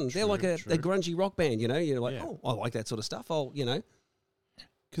Howling Mountain. They're like a grungy rock band, you know. You're like, oh, I like that sort of stuff.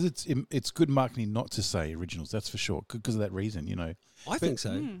 Because it's good marketing not to say originals. That's for sure. Because of that reason, you know. I think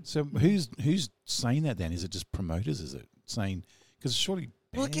so. So who's saying that then? Is it just promoters? Is it saying because surely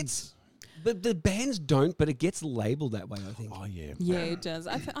Well, it bands- gets, but the bands don't, but it gets labelled that way, I think. Oh yeah. Yeah, it does.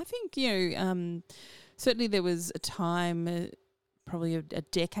 I think, certainly there was a time, probably a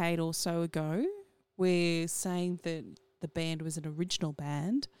decade or so ago, where saying that the band was an original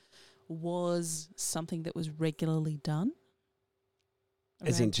band was something that was regularly done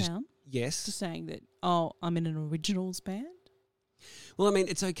As in around just- town. Yes. Just saying that, oh, I'm in an originals band. Well, I mean,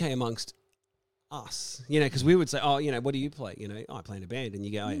 it's okay amongst us, you know, because we would say, oh, you know, what do you play? You know, I play in a band. And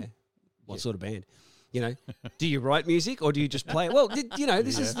you go, oh, yeah, what sort of band? You know, do you write music or do you just play it? Well, you know,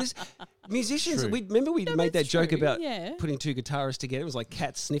 this is this musicians. True. We made that that's joke true, about yeah. putting two guitarists together. It was like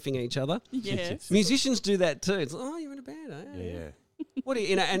cats sniffing at each other. Yes. Musicians do that too. It's like, oh, you're in a band. Oh, Yeah. What do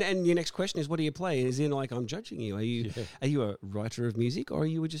you know? And your next question is, what do you play? Is in like I'm judging you. Are you a writer of music or are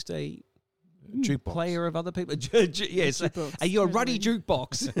you just a Jukebox. player of other people? Yes. Jukebox, Are you a ruddy totally.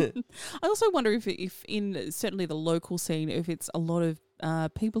 jukebox? I also wonder if in certainly the local scene, if it's a lot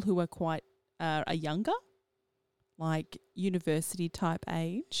of people who are quite are younger, like university type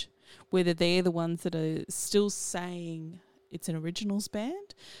age, whether they're the ones that are still saying it's an originals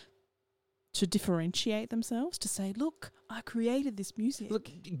band to differentiate themselves, to say, look, I created this music. Look,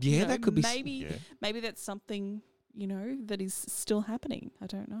 yeah, You know, that could be. maybe that's something, you know, that is still happening. I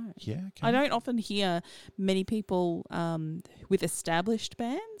don't know. Yeah. Okay. I don't often hear many people with established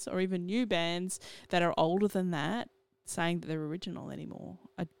bands or even new bands that are older than that saying that they're original anymore.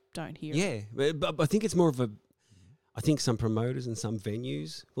 I don't hear it. Yeah, but I think it's more of a. I think some promoters and some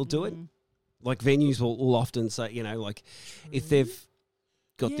venues will do it. Like venues will often say, you know, like if they've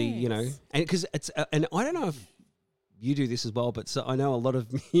got the, you know, Yes. and because it's, and I don't know if you do this as well, but so I know a lot of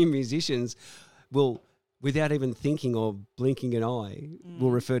musicians will, without even thinking or blinking an eye,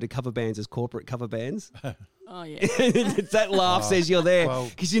 will refer to cover bands as corporate cover bands. Oh, yeah. It's that laugh says you're there well-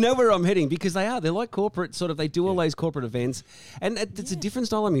 because you know where I'm heading because they are. They're like corporate sort of. They do all those corporate events, and it's a different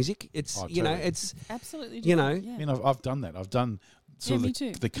style of music. It's Oh, you know, totally. it's Absolutely. You know, different, I mean, I've done that. I've done sort me of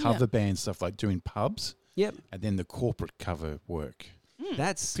too. the cover band stuff, like doing pubs, yep. and then the corporate cover work.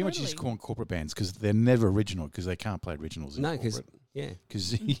 That's Pretty much you just Totally. call them corporate bands because they're never original because they can't play originals. In no, because corporate. Yeah.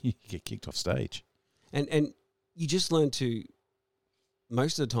 because you get kicked off stage. And you just learn to,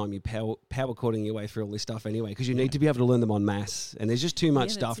 most of the time, you power chording your way through all this stuff anyway, because you need to be able to learn them en masse, and there's just too much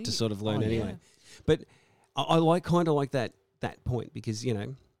that's stuff to it. sort of learn Oh, yeah. anyway. But I kind of like that point, because, you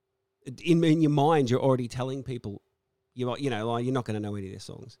know, in your mind, you're already telling people, like, you're not going to know any of their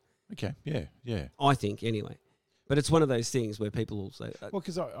songs. Okay, yeah. I think, anyway. But it's one of those things where people will say, Well,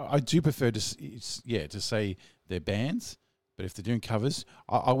 because I do prefer to say they're bands, but if they're doing covers,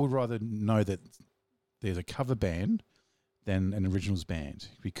 I would rather know that there's a cover band than an originals band,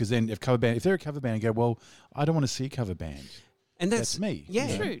 because then if they're a cover band, I go, well, I don't want to see a cover band. and That's me. Yeah,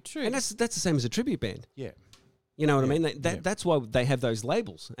 you know? True. And that's the same as a tribute band. Yeah. You know what Yeah, I mean? yeah. That's why they have those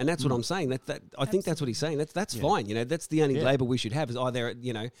labels, and that's what I'm saying. I think that's what he's saying. That's Yeah. fine. You know, that's the only Yeah. label we should have. Is either,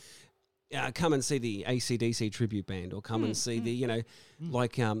 you know, come and see the AC/DC tribute band, or come and see the, you know,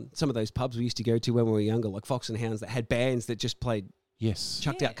 like some of those pubs we used to go to when we were younger, like Fox and Hounds, that had bands that just played, Yes.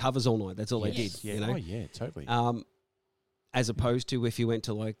 chucked Yeah. out covers all night. That's all they Yes. did. Yeah. You know, Oh, yeah, totally. as opposed to if you went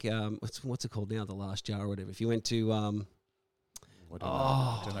to like what's it called now, the Last Jar or whatever. If you went to I don't know.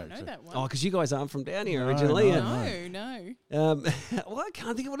 I don't know. know So- that one. oh, because you guys aren't from down here No, originally. no. No. Well, I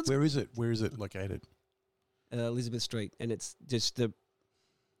can't think of what it's Where is it? Where is it located? Elizabeth Street, and it's just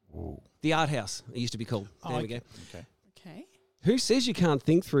Oh, the Art House. It used to be called. There we go. Okay. Okay. Who says you can't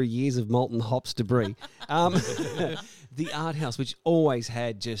think through years of molten hops debris? The Art House, which always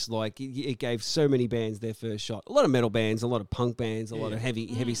had just like it gave so many bands their first shot. A lot of metal bands, a lot of punk bands, a lot of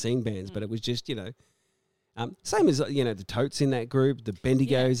heavy scene bands. But it was just, you know, same as, you know, the Totes in that group, the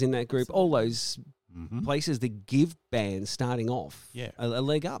Bendigos in that group, all those Mm-hmm. places that give bands starting off Yeah. a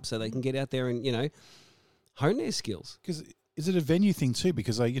leg up, so they can get out there and, you know, hone their skills. Because is it a venue thing too?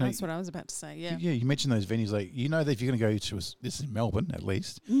 Because like, you know, That's what I was about to say. Yeah. yeah, you mentioned those venues. Like, you know that if you're going to go to this is in Melbourne at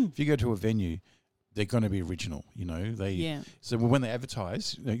least. If you go to a venue, they're going to be original. You know, Yeah. So when they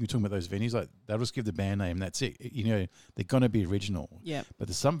advertise, you know, you're talking about those venues, like they'll just give the band name. That's it. You know, they're going to be original. Yeah. But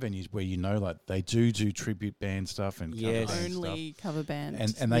there's some venues where you know, like they do tribute band stuff and cover Yes. band Only cover band.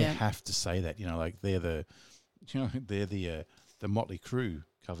 stuff, and they yeah. have to say that. You know, like they're the Motley Crue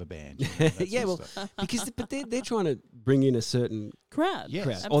cover band. You know, that Yeah, sort well, of stuff. because they're trying to bring in a certain crowd. Yes.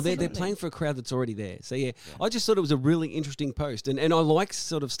 crowd, or they're Absolutely. playing for a crowd that's already there. So yeah, I just thought it was a really interesting post, and I like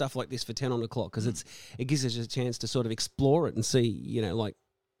sort of stuff like this for 10 on the clock, because it gives us a chance to sort of explore it and see, you know, like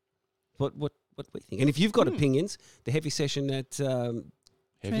what we think. And if you've got opinions, the Heavy Session at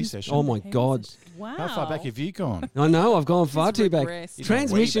Heavy session. oh my God, Wow. How far back have you gone? I know I've gone far He's too back. regressed. He's gone way back.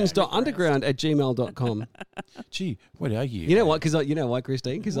 Transmissions.underground@gmail.com. Gee, what are you? You know what? Because you know why,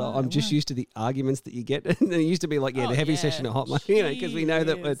 Christine? Because I'm just used to the arguments that you get. And it used to be like, the Heavy Session at Hotmail, you know, because we know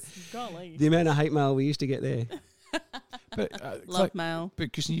that Golly. the amount of hate mail we used to get there. But it's Love like, mail. but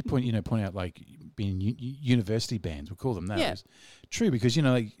because you point out like being university bands, we call them that. Yeah. It's true, because you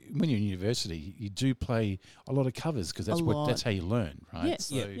know, like when you're in university, you do play a lot of covers because that's lot. how you learn, right? Yes.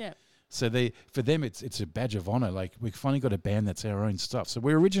 So, Yeah. So for them, it's a badge of honor. Like we've finally got a band that's our own stuff, so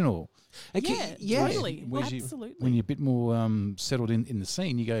we're original. Yeah. Totally. Whereas Absolutely. When you're a bit more settled in the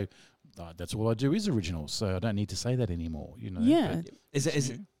scene, you go, "Oh, that's all I do is original, so I don't need to say that anymore." You know. Yeah.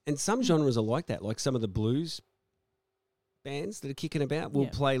 But- And some genres are like that. Like some of the blues bands that are kicking about will Yeah.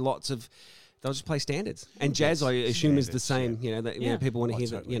 play they'll just play standards. And jazz, I assume, is the Standards, same. You know, that you know, Yeah. people want to Oh, hear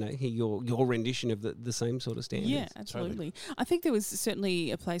totally. hear your rendition of the same sort of standards. Yeah, absolutely. I think there was certainly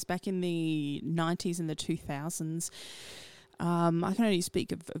a place back in the 90s and the 2000s. I can only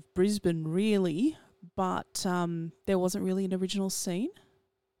speak of Brisbane, really, but there wasn't really an original scene.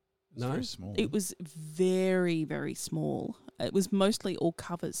 It's No? very small. It was very, very small. It was mostly all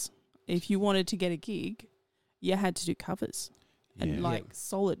covers. If you wanted to get a gig, you had to do covers. Yeah. And like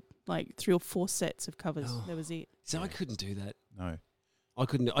solid, like 3 or 4 sets of covers. Oh. That was it. So I couldn't do that. No. I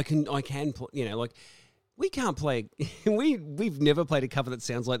couldn't. I can. You know, like we can't play. We've never played a cover that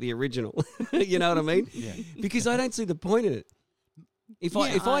sounds like the original. You know what I mean? Yeah. Because I don't see the point in it. If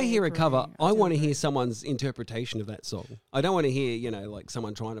Yeah, I I hear a agree. cover, I I do want to agree. hear someone's interpretation of that song. I don't want to hear, you know, like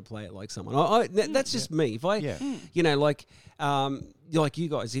someone trying to play it like someone. That's just me. If I, Yeah. you know, like you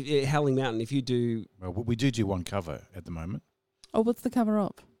guys, Howling Mountain. If you do, Well, we do one cover at the moment. Oh, what's the cover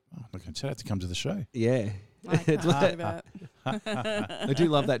of? Oh, look, I'd have to come to the show. yeah, I can't It's do like- that. I do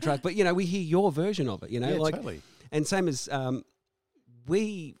love that track. But you know, we hear your version of it. You know, Yeah, like totally. and same as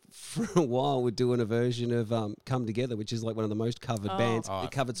we for a while were doing a version of "Come Together," which is like one of the most covered bands,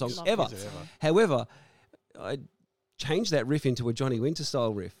 covered songs love ever. that song. However, I changed that riff into a Johnny Winter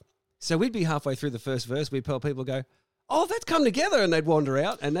style riff. So we'd be halfway through the first verse, we'd tell people go, oh, that's come together, and they'd wander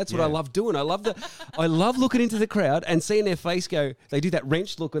out, and that's what I love doing. I love looking into the crowd and seeing their face go. They do that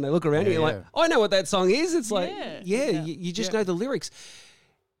wrench look when they look around. Yeah, You're like, I know what that song is. It's like, Yeah. you just know the lyrics.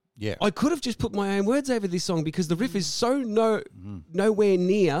 Yeah. I could have just put my own words over this song because the riff is so nowhere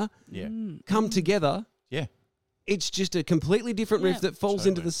near Yeah. come together. Yeah. It's just a completely different riff Yeah. that falls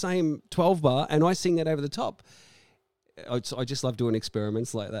into the same 12 bar, and I sing that over the top. I just love doing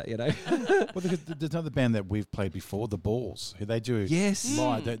experiments like that, you know. Well, there's another band that we've played before, The Balls, who they do Yes.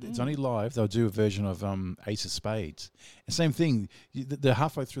 live. It's only live. They'll do a version of Ace of Spades. And same thing. They're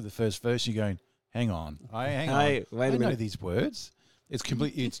halfway through the first verse. You're going, hang on. Hey, I wait a know minute. these words. It's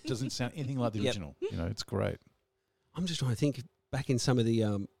complete. It doesn't sound anything like the Yep. original. You know, it's great. I'm just trying to think back in some of the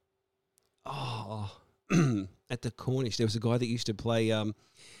at the Cornish, there was a guy that used to play can't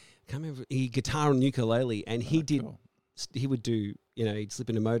remember, guitar and ukulele, and he did Cool. he would do, you know, he'd slip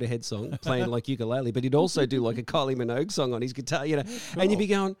in a Motorhead song playing like ukulele, but he'd also do like a Kylie Minogue song on his guitar, you know. And you'd be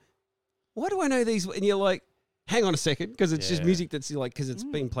going, why do I know these? And you're like, hang on a second, because it's just Yeah. music that's like, because it's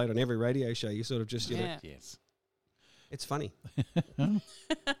being played on every radio show. You sort of just, you know, Yeah. Yes. it's funny.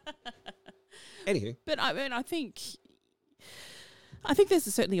 Anywho, But I mean, I think there's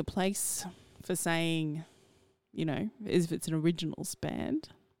certainly a place for saying, you know, if it's an originals band,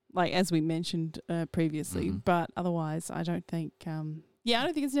 like as we mentioned previously. But otherwise, I don't think. I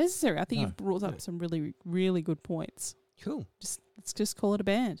don't think it's necessary. I think No. you've brought up some really, really good points. cool. Let's just call it a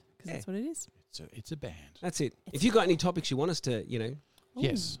band because Yeah. that's what it is. It's a band. That's it. If you got any topics you want us to, you know,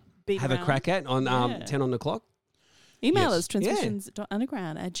 Yes. Beat have a around. crack at on Yeah. 10 on the clock, Email Yes. us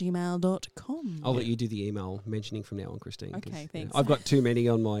transmissions.underground@gmail.com. I'll let you do the email mentioning from now on, Christine. 'cause, Okay, you know, thanks. I've got too many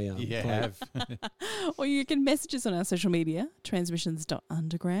on my plate. have. Or you can message us on our social media,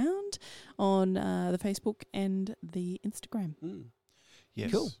 transmissions.underground, on the Facebook and the Instagram. Mm.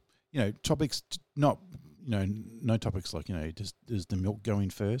 Yes. Cool. You know, topics not. You know, no topics like, you know, does the milk go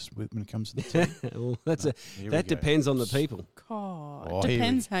in first when it comes to the tea? Well, that's Here we that go. depends on the people. God, Oh, here we-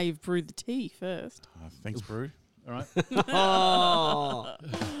 depends how you've brewed the tea first. Thanks, Brew. All right. Oh,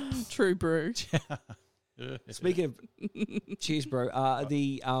 True brew. speaking of, cheers, bro.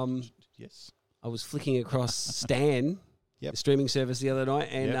 Yes. I was flicking across Stan, Yep. the streaming service, the other night,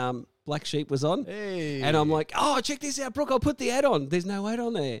 and Black Sheep was on, Hey. and I'm like, oh, check this out, Brooke. I'll put the ad on. There's no ad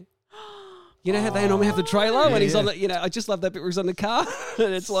on there. You know how they normally have the trailer when he's on the, you know, I just love that bit where he's on the car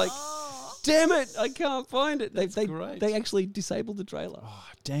and it's like, damn it, I can't find it. great. They actually disabled the trailer. Oh,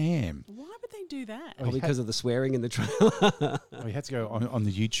 damn. Why would they do that? Oh, because of the swearing in the trailer. Oh, you had to go on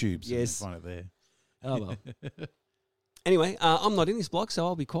the YouTubes Yes. and find it there. Oh, well. Anyway, I'm not in this block, so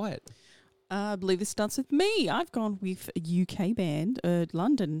I'll be quiet. I believe this starts with me. I've gone with a UK band,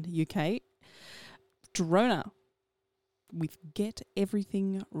 London, UK, Drona, with Get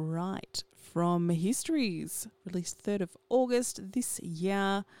Everything Right from Histories, released 3rd of August this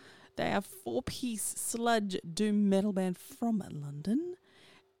year. They are a 4-piece sludge doom metal band from London,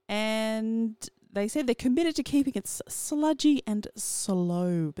 and they said they're committed to keeping it sludgy and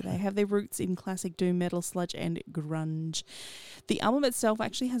slow, but they have their roots in classic doom metal, sludge, and grunge. The album itself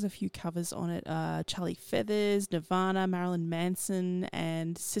actually has a few covers on it. Charlie Feathers, Nirvana, Marilyn Manson,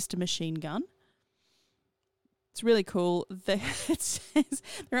 and Sister Machine Gun. It's really cool. It says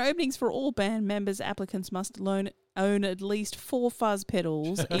there are openings for all band members. Applicants must own at least 4 fuzz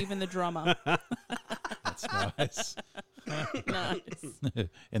pedals, even the drummer. That's nice. Nice.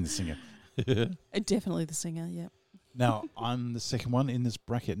 And the singer. Definitely the singer, yeah. Now, I'm the second one in this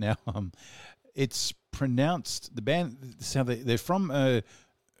bracket now. It's pronounced, the band, this is how they're from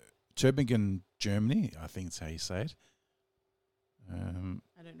Tübingen, Germany. I think it's how you say it.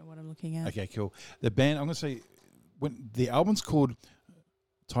 I don't know what I'm looking at. Okay, cool. The band, I'm going to say, when the album's called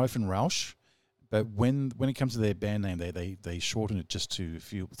Typhon Rausch, but when it comes to their band name, they shorten it just to a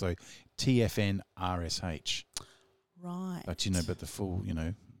few, so TFNRSH. Right. But the full,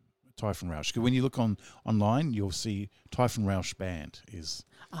 Typhon Rausch. 'Cause when you look online, you'll see Typhon Rausch Band is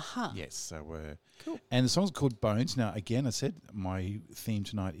Aha. yes. So Cool. and the song's called Bones. Now again, I said my theme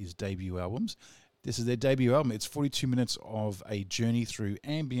tonight is debut albums. This is their debut album. It's 42 minutes of a journey through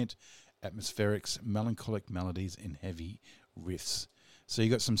ambient atmospherics, melancholic melodies, and heavy riffs. So you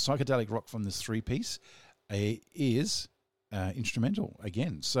got some psychedelic rock from this 3-piece. Is instrumental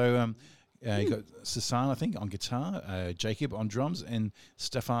again. So you got Sasan, I think, on guitar, Jacob on drums, and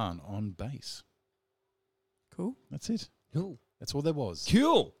Stefan on bass. Cool. That's it. Cool. That's all there was.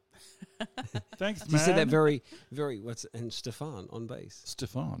 Cool. Thanks, You said that very, very, and Stefan on bass.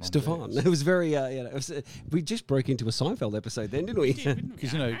 Stefan. on Stefan. bass. It was very, it was, we just broke into a Seinfeld episode then, didn't we?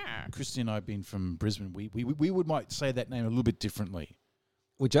 Because, Christy and I have been from Brisbane. We might say that name a little bit differently.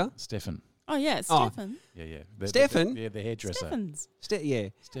 Would ya? Stefan. Oh, yeah, Oh. Stefan. Yeah. Stefan? The hairdresser. Stefan's. Yeah,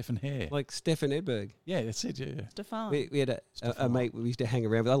 Stefan Hair. like Stefan Edberg. Yeah, that's it. Yeah. Stefan. We had a Stefan. mate we used to hang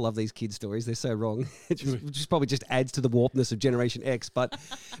around with. I love these kids' stories. They're so wrong. It just probably just adds to the warpness of Generation X. But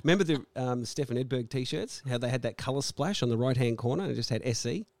remember the Stefan Edberg T-shirts? How they had that colour splash on the right-hand corner and it just had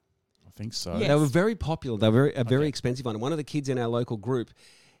SE? I think so. Yes. They were very popular. They were a very Okay. expensive one. And one of the kids in our local group,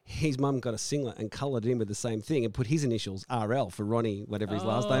 his mum got a singlet and coloured it in with the same thing and put his initials RL for Ronnie, whatever his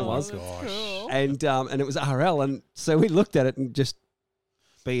last name Oh, was. that's gosh. cool. And it was RL. And so we looked at it and just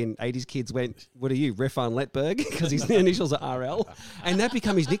being 80s kids went, what are you, Refan Letberg? Because his initials are RL. And that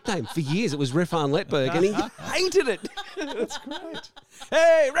became his nickname. For years it was Refan Letberg and he hated it. That's great.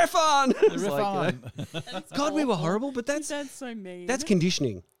 Hey, Refan! It's like, Refan. God, we were awful. horrible, but That's that's so mean.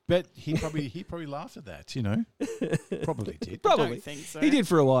 conditioning. But he probably laughed at that, you know. Probably did. Probably. I don't think so. He did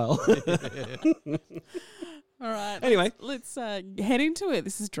for a while. All right. Anyway. let's head into it.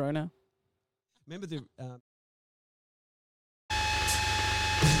 This is Drona. Remember the...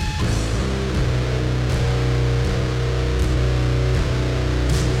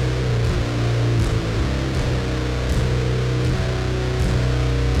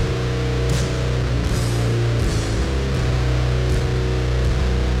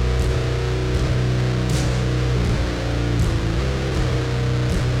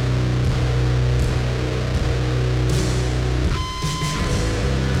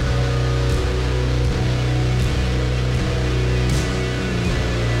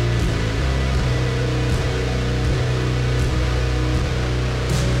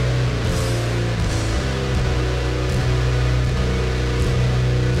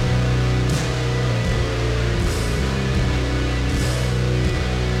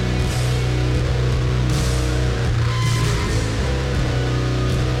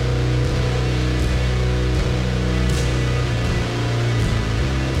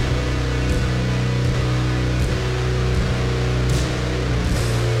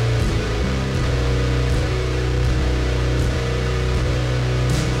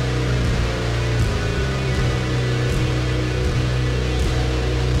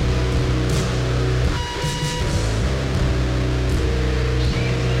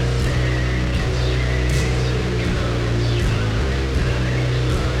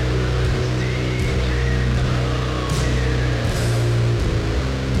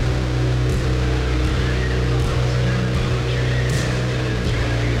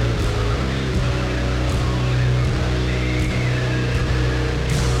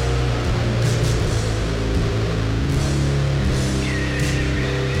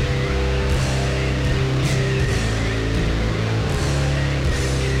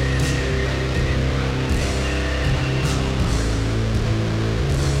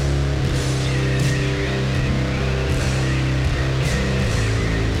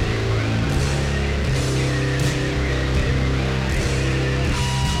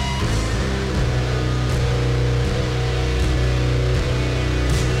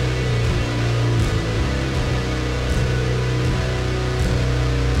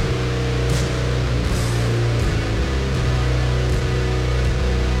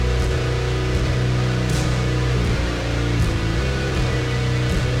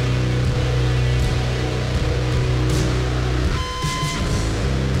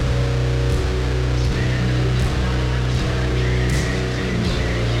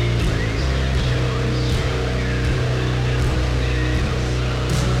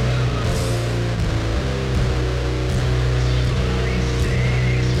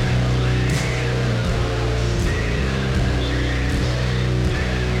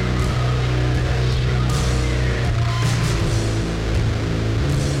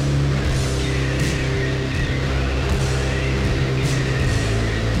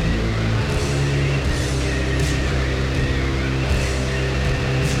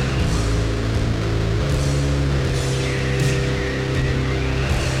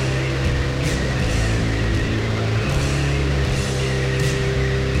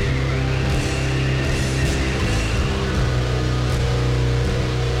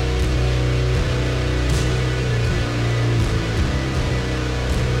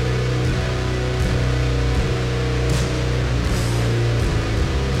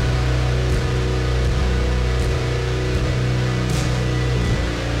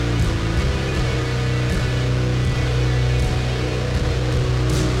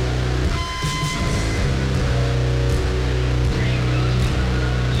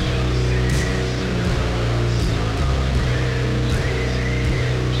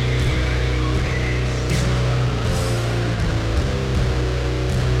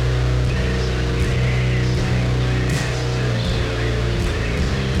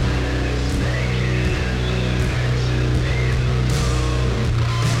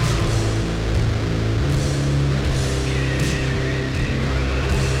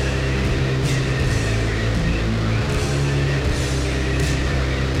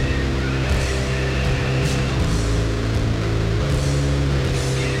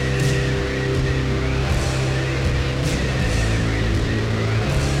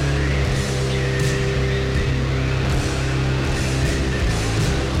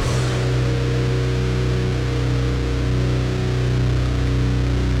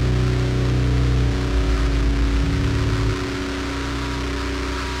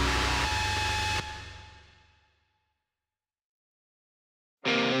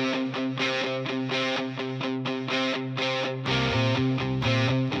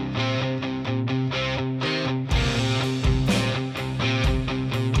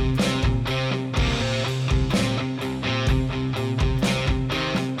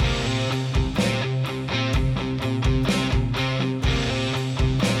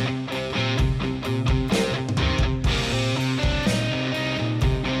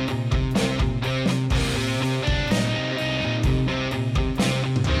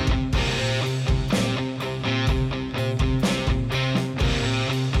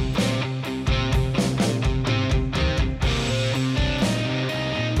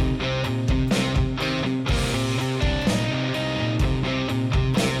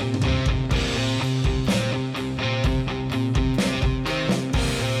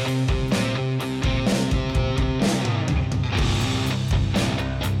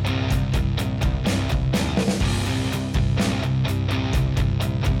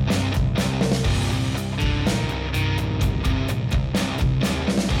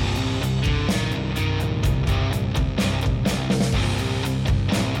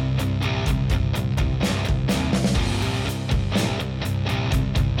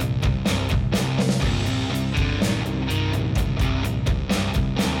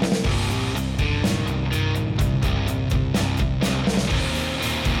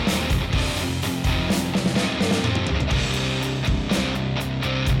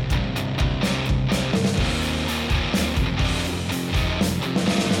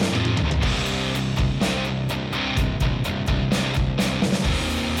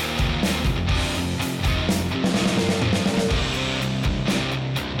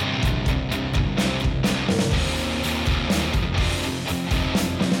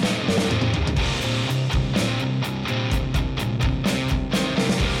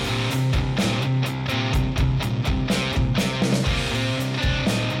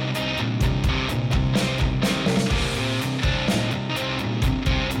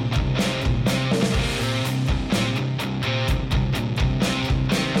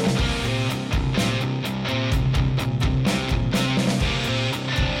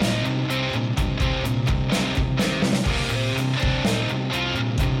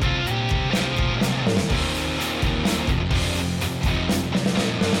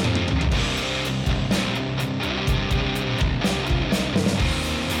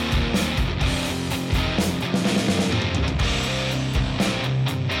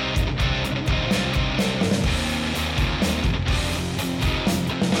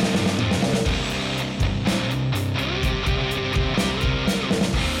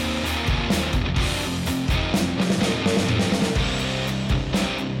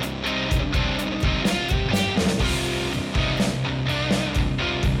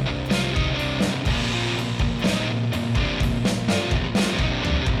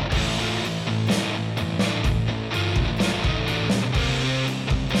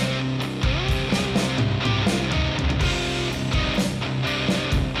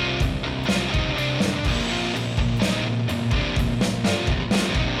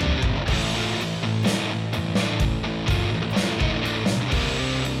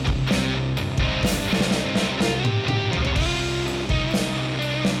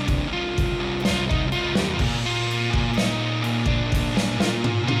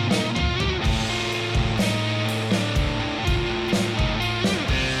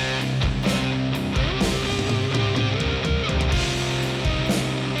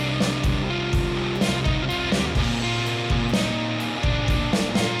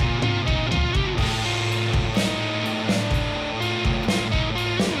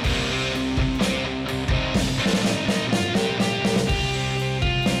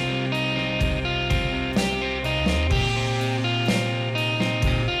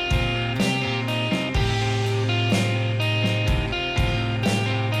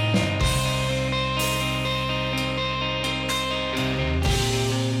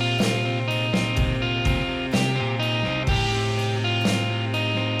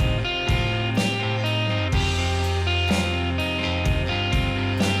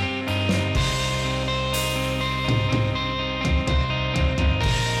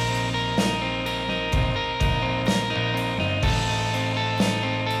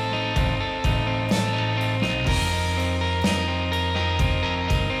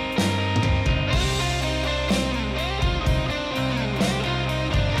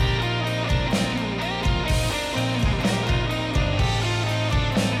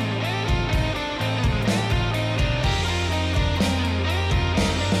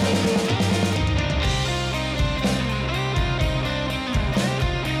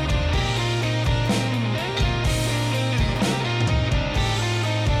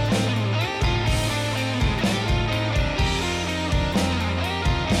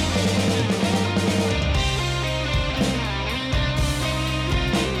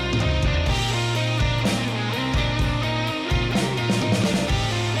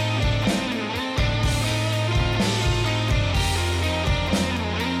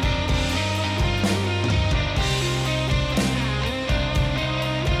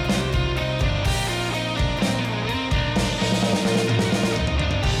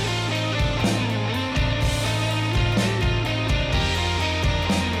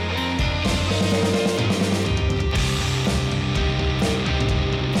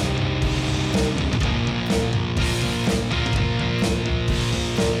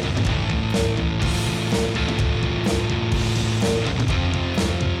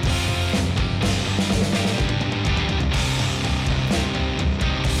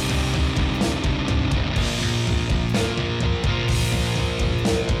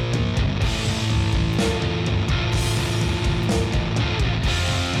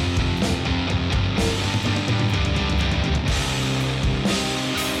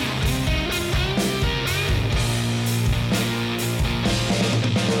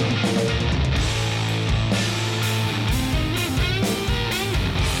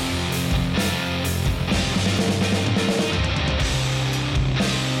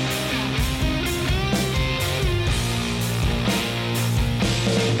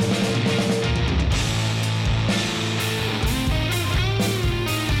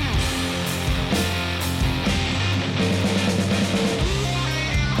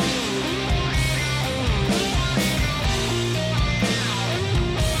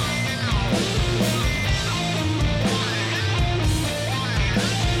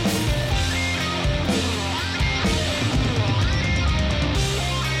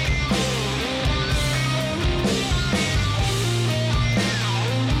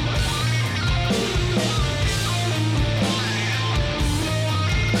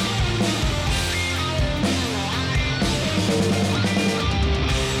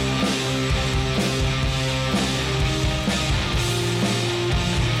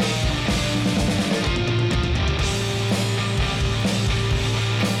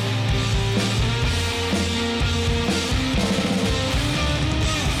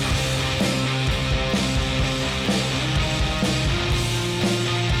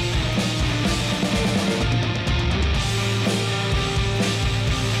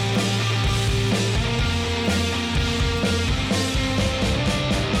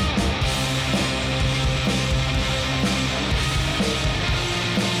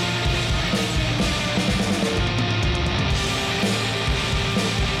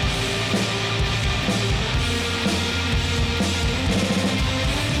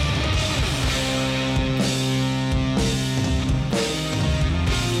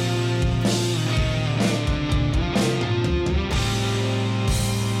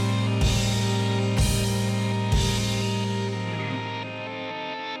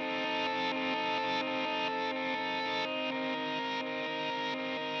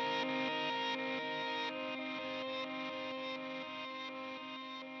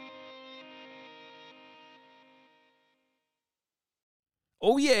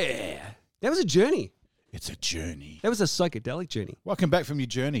 Oh, yeah. That was a journey. It's a journey. That was a psychedelic journey. Welcome back from your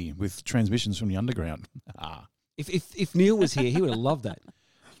journey with Transmissions from the Underground. If Neil was here, he would have loved that.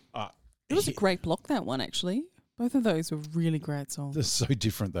 It was a great block, that one, actually. Both of those were really great songs. They're so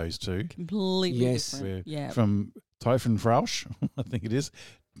different, those two. Completely Yes. different. Yeah. From Typhon Frausch, I think it is.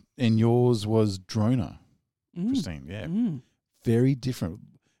 And yours was Drona, Christine. Yeah. Mm. Very different.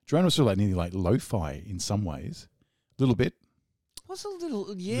 Drona was sort of like nearly like lo-fi in some ways. A little bit. Was a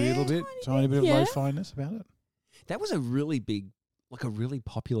little, yeah. Little bit. Tiny bit of yeah. lo-fi-ness about it. That was a really big, like a really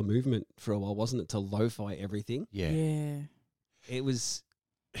popular movement for a while, wasn't it? To lo-fi everything. Yeah. Yeah. It was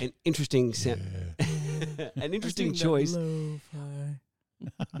an interesting sound, an interesting choice.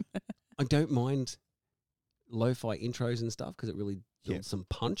 I don't mind lo-fi intros and stuff because it really builds some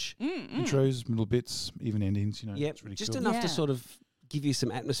punch. Intros, middle bits, even endings, Yeah, it's really just cool. enough Yeah. to sort of give you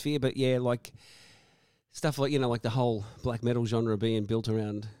some atmosphere. But yeah, like stuff like, like the whole black metal genre being built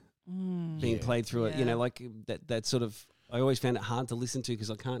around being played through it, Yeah. like that sort of, I always found it hard to listen to because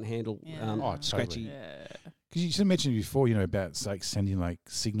I can't handle Yeah. Oh, scratchy. totally. Yeah. Because you should mention before, about like sending like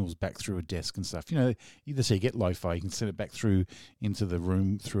signals back through a desk and stuff. Either so you get lo-fi, you can send it back through into the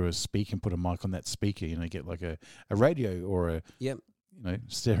room through a speaker and put a mic on that speaker. Get like a radio or a Yep.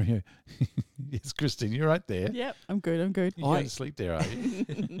 stereo. Yes, Christine, you're right there. Yep. I'm good. You're going to sleep there, are you?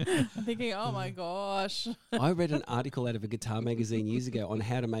 I'm thinking, oh my gosh. I read an article out of a guitar magazine years ago on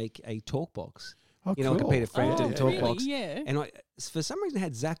how to make a talk box. Oh, Like a Peter Frampton Oh, talk really? box. Yeah. And I, for some reason, it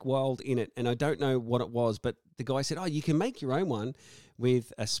had Zach Wilde in it, and I don't know what it was, but the guy said, you can make your own one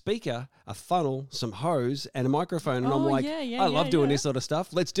with a speaker, a funnel, some hose, and a microphone. And I'm Oh, like, yeah, I love doing yeah. this sort of stuff.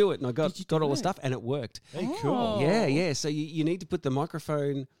 Let's do it. And I Did you got all do the it? stuff, and it worked. Hey, Oh. cool. Yeah. So you need to put the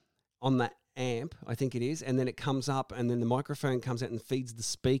microphone on the amp, I think it is, and then it comes up, and then the microphone comes out and feeds the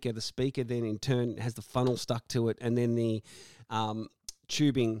speaker. The speaker then in turn has the funnel stuck to it, and then the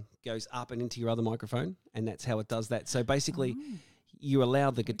tubing goes up and into your other microphone, and that's how it does that. So basically, you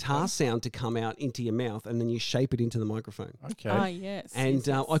allow the guitar sound to come out into your mouth, and then you shape it into the microphone. Okay. Ah, yes. And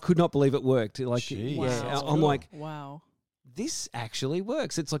yes. I could not believe it worked. Like, Jeez. yeah, Wow. I'm like, Wow. this actually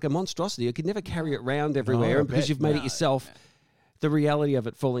works. It's like a monstrosity. You could never carry it around everywhere, I and because bet. you've made it No, yourself. no. The reality of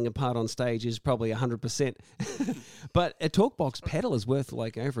it falling apart on stage is probably 100%. But a Talkbox pedal is worth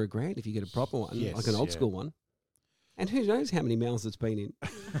like over $1,000 if you get a proper one, Yes, like an old yeah. school one. And who knows how many mouths it's been in.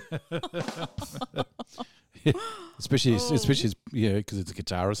 especially because it's a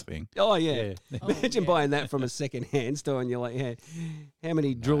guitarist thing. Oh, yeah. Yeah. Imagine yeah. buying that from a second-hand store and you're like, how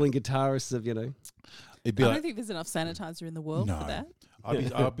many drilling guitarists have, It'd be I like, don't think there's enough sanitizer in the world No. for that.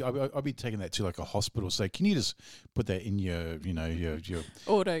 I'll be taking that to like a hospital. Say, can you just put that in your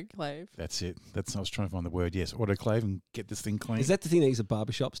Autoclave. that's it. I was trying to find the word. Yes, autoclave and get this thing clean. Is that the thing they use at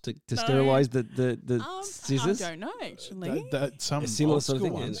barbershops to No. sterilise the scissors? I don't know, actually. Some A similar old sort of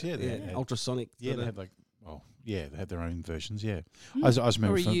school thing. ones, they Ultrasonic. yeah, sort they of- have like they have their own versions. Yeah, Hmm. I was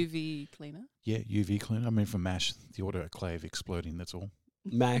remember Or a from, UV cleaner. UV cleaner. I mean from MASH, the autoclave exploding. That's all.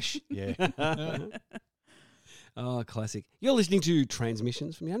 MASH. Yeah. Oh, classic. You're listening to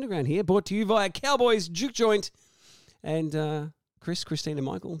Transmissions from the Underground here, brought to you via Cowboys Juke Joint. And Christine and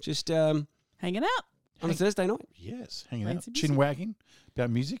Michael just Hanging out. on a Thursday night. Yes, hanging Playing out, some chin music. wagging about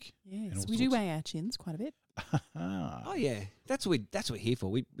music. Yes, all we do sorts. weigh our chins quite a bit. Oh, yeah. That's what we're here for.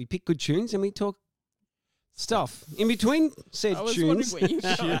 We pick good tunes and we talk stuff. In between said I was tunes, wondering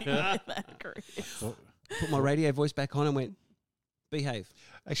where you're going with that, Chris. put my radio voice back on and went, behave.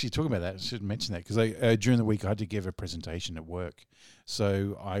 Actually, talking about that, I should mention that because during the week I had to give a presentation at work,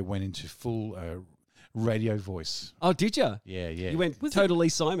 so I went into full radio voice. Oh, did you? Yeah. You went Was it- totally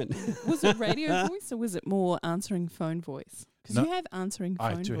Simon. Was it radio voice or was it more answering phone voice? Because No, you have answering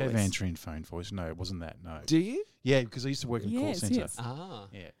phone I voice. do have answering phone voice. No, it wasn't that. No. Do you? Yeah, because I used to work in a call Yes, center. yes. Ah.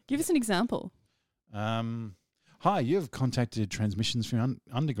 Yeah. Give us an example. Hi, you have contacted Transmissions from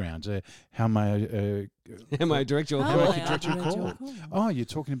Underground. How may Am I a director? Oh, I I can direct your direct call? your call. Oh, you're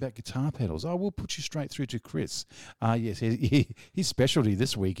talking about guitar pedals. Oh, we'll put you straight through to Chris. Yes, his specialty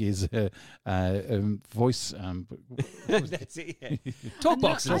this week is voice. That's it. Yeah. Talk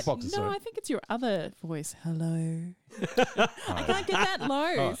boxes. Talk boxes, No, sorry. I think it's your other voice. Hello. I can't get that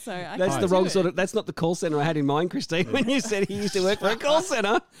low, so I That's can't the do wrong it. sort of. That's not the call center I had in mind, Christine. When you said he used to work for a call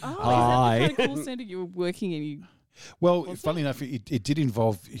center. Oh, Hi. is that the kind of call center you were working in? You, Well, Was funnily enough, it did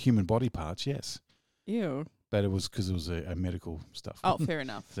involve human body parts, yes, ew. but it was because it was a medical stuff. Oh, fair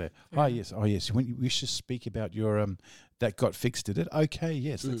enough. So, yes, you wish to speak about your that got fixed, did it? Okay,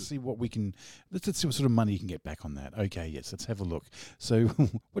 yes. Let's see what we can. Let's see what sort of money you can get back on that. Okay, yes. Let's have a look. So,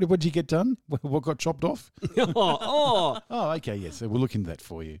 what did you get done? What got chopped off? Oh, Oh, okay, yes. So we'll look into that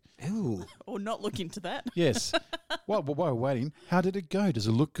for you. Ooh. Or not look into that. Yes. While we're waiting, how did it go? Does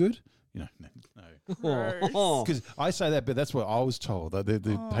it look good? No. Oh. Because I say that, but that's what I was told.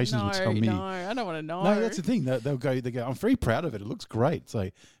 The patients will tell me. No, I don't want to know. No, that's the thing. They'll go. I'm very proud of it. It looks great. It's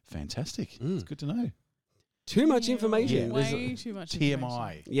like fantastic. It's good to know. Too much information. Yeah. There's Way too much TMI.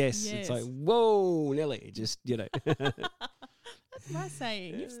 information. Yes, Yes. it's like, whoa, Nelly, just, That's my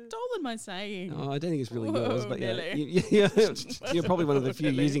saying. You've stolen my saying. Oh, I don't think it's really Whoa, yours, but yeah, Nelly. you're probably one of the few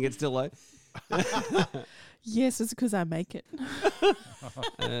using it still, though. Yes, it's because I make it.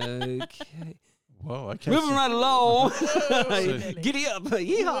 Okay. Well, okay. Moving right along. Nelly. Giddy up.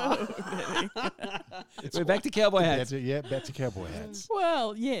 Yeehaw. We're back to cowboy hats. Back to cowboy hats.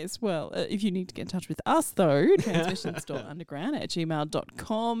 Well, yes. Well, if you need to get in touch with us, though,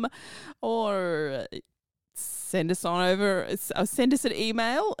 transmissions.underground@gmail.com or send us on over, send us an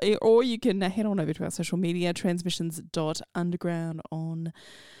email, or you can head on over to our social media, transmissions.underground on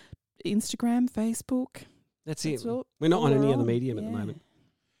Instagram, Facebook. That's it. That's all- We're not on all any we're other on. medium at the Yeah. moment.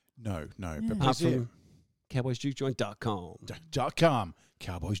 No. Yeah. But Apart please, from cowboysjukejoint.com. .com.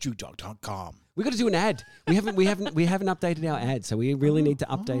 Cowboysjuke.com. We've got to do an ad. We haven't updated our ad, so we really need to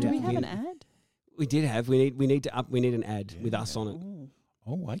update Do it. we have an ad? We did have. We need an ad with us on it. Oh,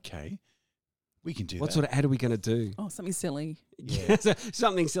 Oh, okay. We can do What that. sort of ad are we going to do? oh something silly. Yeah.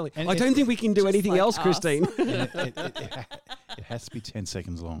 Something silly. And I don't think we can do just anything like else, us. Christine. And it has to be 10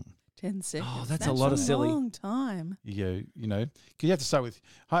 seconds long. 10 seconds. Oh, that's a lot of silly. long time. You know, because you have to start with,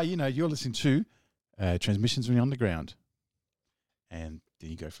 hi, you're listening to Transmissions from the Underground. And then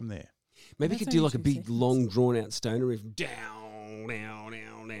you go from there. Maybe we That's could do only like a 2 big, seconds. long, drawn-out stoner riff. Down, down,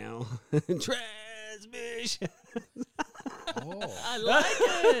 down, down. Transmission. I like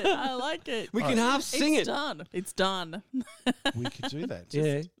it. I like it. We can half sing It's it. done. It's done. We could do that.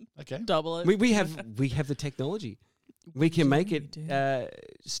 Yeah, Okay. Double it. we have the technology. We can make it do.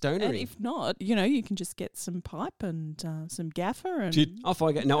 stonery. And if not, you can just get some pipe and some gaffer and Off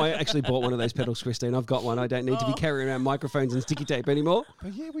I go. No, I actually bought one of those pedals, Christine. I've got one. I don't need to be carrying around microphones and sticky tape anymore.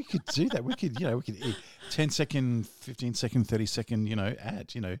 But yeah, we could do that. We could 10 second, 15 second, 30 second,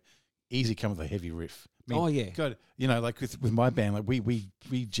 ad, easy come with a heavy riff. I mean, Oh, yeah. God, like with my band, like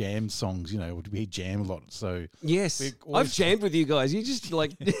we jam songs, we jam a lot. So Yes, We always- I've jammed with you guys. You just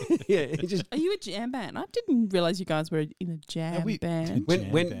like, yeah, you just Are you a jam band? I didn't realize you guys were in a jam band.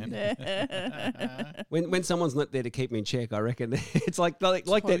 When- band. when someone's not there to keep me in check, I reckon it's like that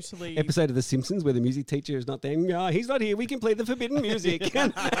Totally. episode of The Simpsons where the music teacher is not there. No, he's not here. We can play the forbidden music,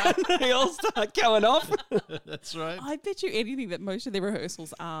 and they all start going off. That's right. I bet you anything that most of their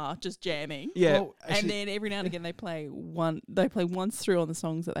rehearsals are just jamming. Yeah, Well, And actually, then every now and again they play once through on the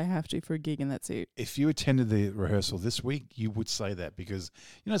songs that they have to for a gig, and that's it. if you attended the rehearsal this week, you would say that because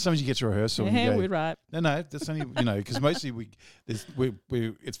sometimes you get to rehearsal and you Yeah, go, we're right. no, that's only because mostly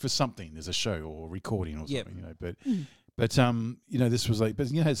it's for something. There's a show or recording or Yep. something, But this was like, but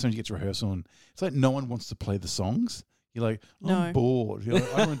sometimes you get to rehearsal and it's like no one wants to play the songs. You're like, I'm No. bored. You're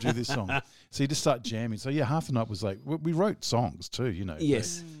like, I don't want to do this song. So you just start jamming. So yeah, half the night was like we wrote songs too,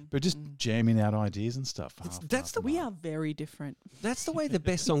 Yes. but just jamming out ideas and stuff. that's the We are very different. That's the way the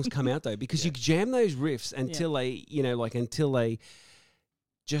best songs come out, though, because you jam those riffs until until they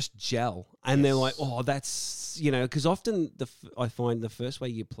just gel, and they're like, oh, that's because often I find the first way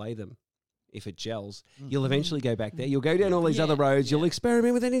you play them, if it gels, you'll eventually go back there. You'll go down all these Yeah, other roads. You'll yeah.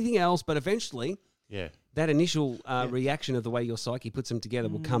 experiment with anything else, but eventually Yeah, that initial reaction of the way your psyche puts them together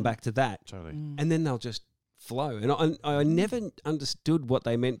will come back to that, totally. and then they'll just flow. And I never understood what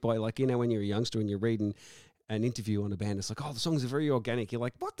they meant by when you're a youngster and you're reading an interview on a band, it's like, oh, the songs are very organic. You're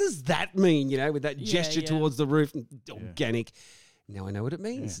like, what does that mean? With that gesture yeah. towards the roof, organic. Now I know what it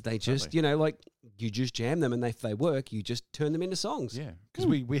means. Yeah, they just, totally. you just jam them, and if they work, you just turn them into songs. Yeah, because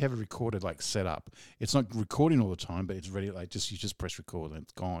we have it recorded set up. It's not recording all the time, but it's ready. You just press record and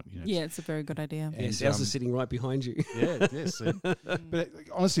it's gone. Yeah, it's a very good idea. Yes, And, ours is sitting right behind you. Yeah, yes. But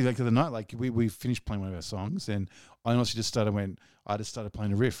honestly, the other night, we finished playing one of our songs, and I honestly just started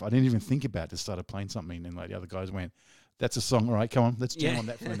playing a riff. I didn't even think about it. Just started playing something, and the other guys went, "That's a song, all right? Come on, let's jam on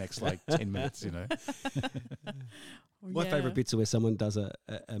that for the next 10 minutes." My favourite bits are where someone does a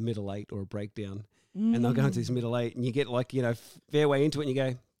middle eight or a breakdown, and they'll go into this middle eight, and you get fair way into it, and you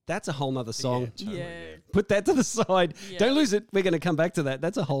go, that's a whole nother song. totally, Yeah. Put that to the side. Yeah. Don't lose it. We're going to come back to that.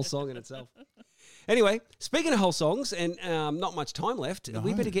 That's a whole song in itself. Anyway, speaking of whole songs, and not much time left,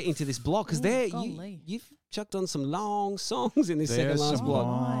 we better get into this block because golly. you've chucked on some long songs in this There's second last some block.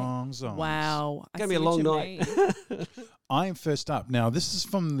 long songs. Wow. Gonna be a long night. I am first up. Now, this is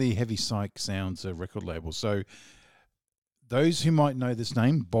from the Heavy Psych Sounds record label. So those who might know this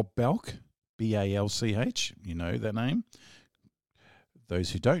name, Bob Balch, Balch, you know that name.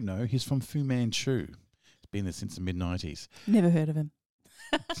 Those who don't know, he's from Fu Manchu. He's been there since the mid-90s. Never heard of him.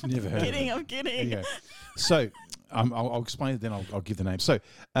 Never heard of him. I'm kidding. There you go. So I'll explain it, then I'll give the name. So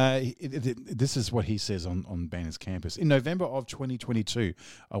this is what he says on Banners Campus. In November of 2022,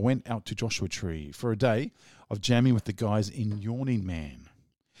 I went out to Joshua Tree for a day of jamming with the guys in Yawning Man,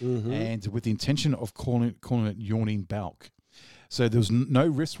 and with the intention of calling it Yawning Balch. So there was no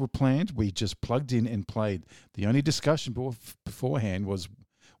riffs were planned. We just plugged in and played. The only discussion beforehand was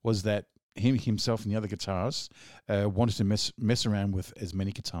that himself and the other guitarists wanted to mess around with as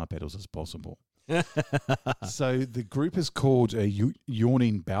many guitar pedals as possible. So the group is called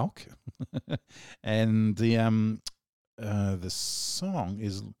Yawning Balch, and the song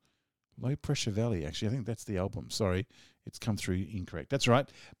is Low Pressure Valley. Actually, I think that's the album. Sorry, it's come through incorrect. That's right,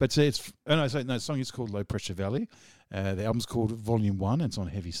 but the song is called Low Pressure Valley. The album's called Volume 1, and it's on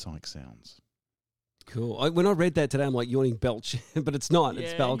Heavy Psych Sounds. Cool. When I read that today, I'm like Yawning Belch, but it's not.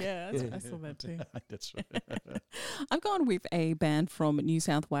 It's Balch. Yeah, I saw that too. That's right. I've gone with a band from New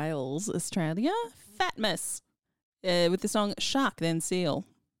South Wales, Australia, Fatmas, with the song Shark Then Seal.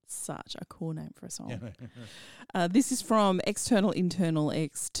 Such a cool name for a song. This is from External, Internal,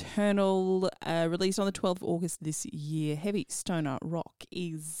 External, released on the 12th of August this year. Heavy stoner rock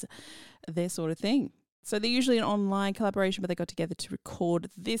is their sort of thing. So they're usually an online collaboration, but they got together to record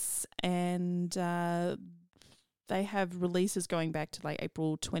this, and they have releases going back to like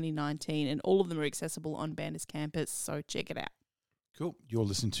April 2019, and all of them are accessible on Banners Campus, so check it out. Cool. You're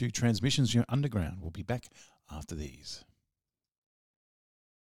listening to Transmissions Your Underground. We'll be back after these.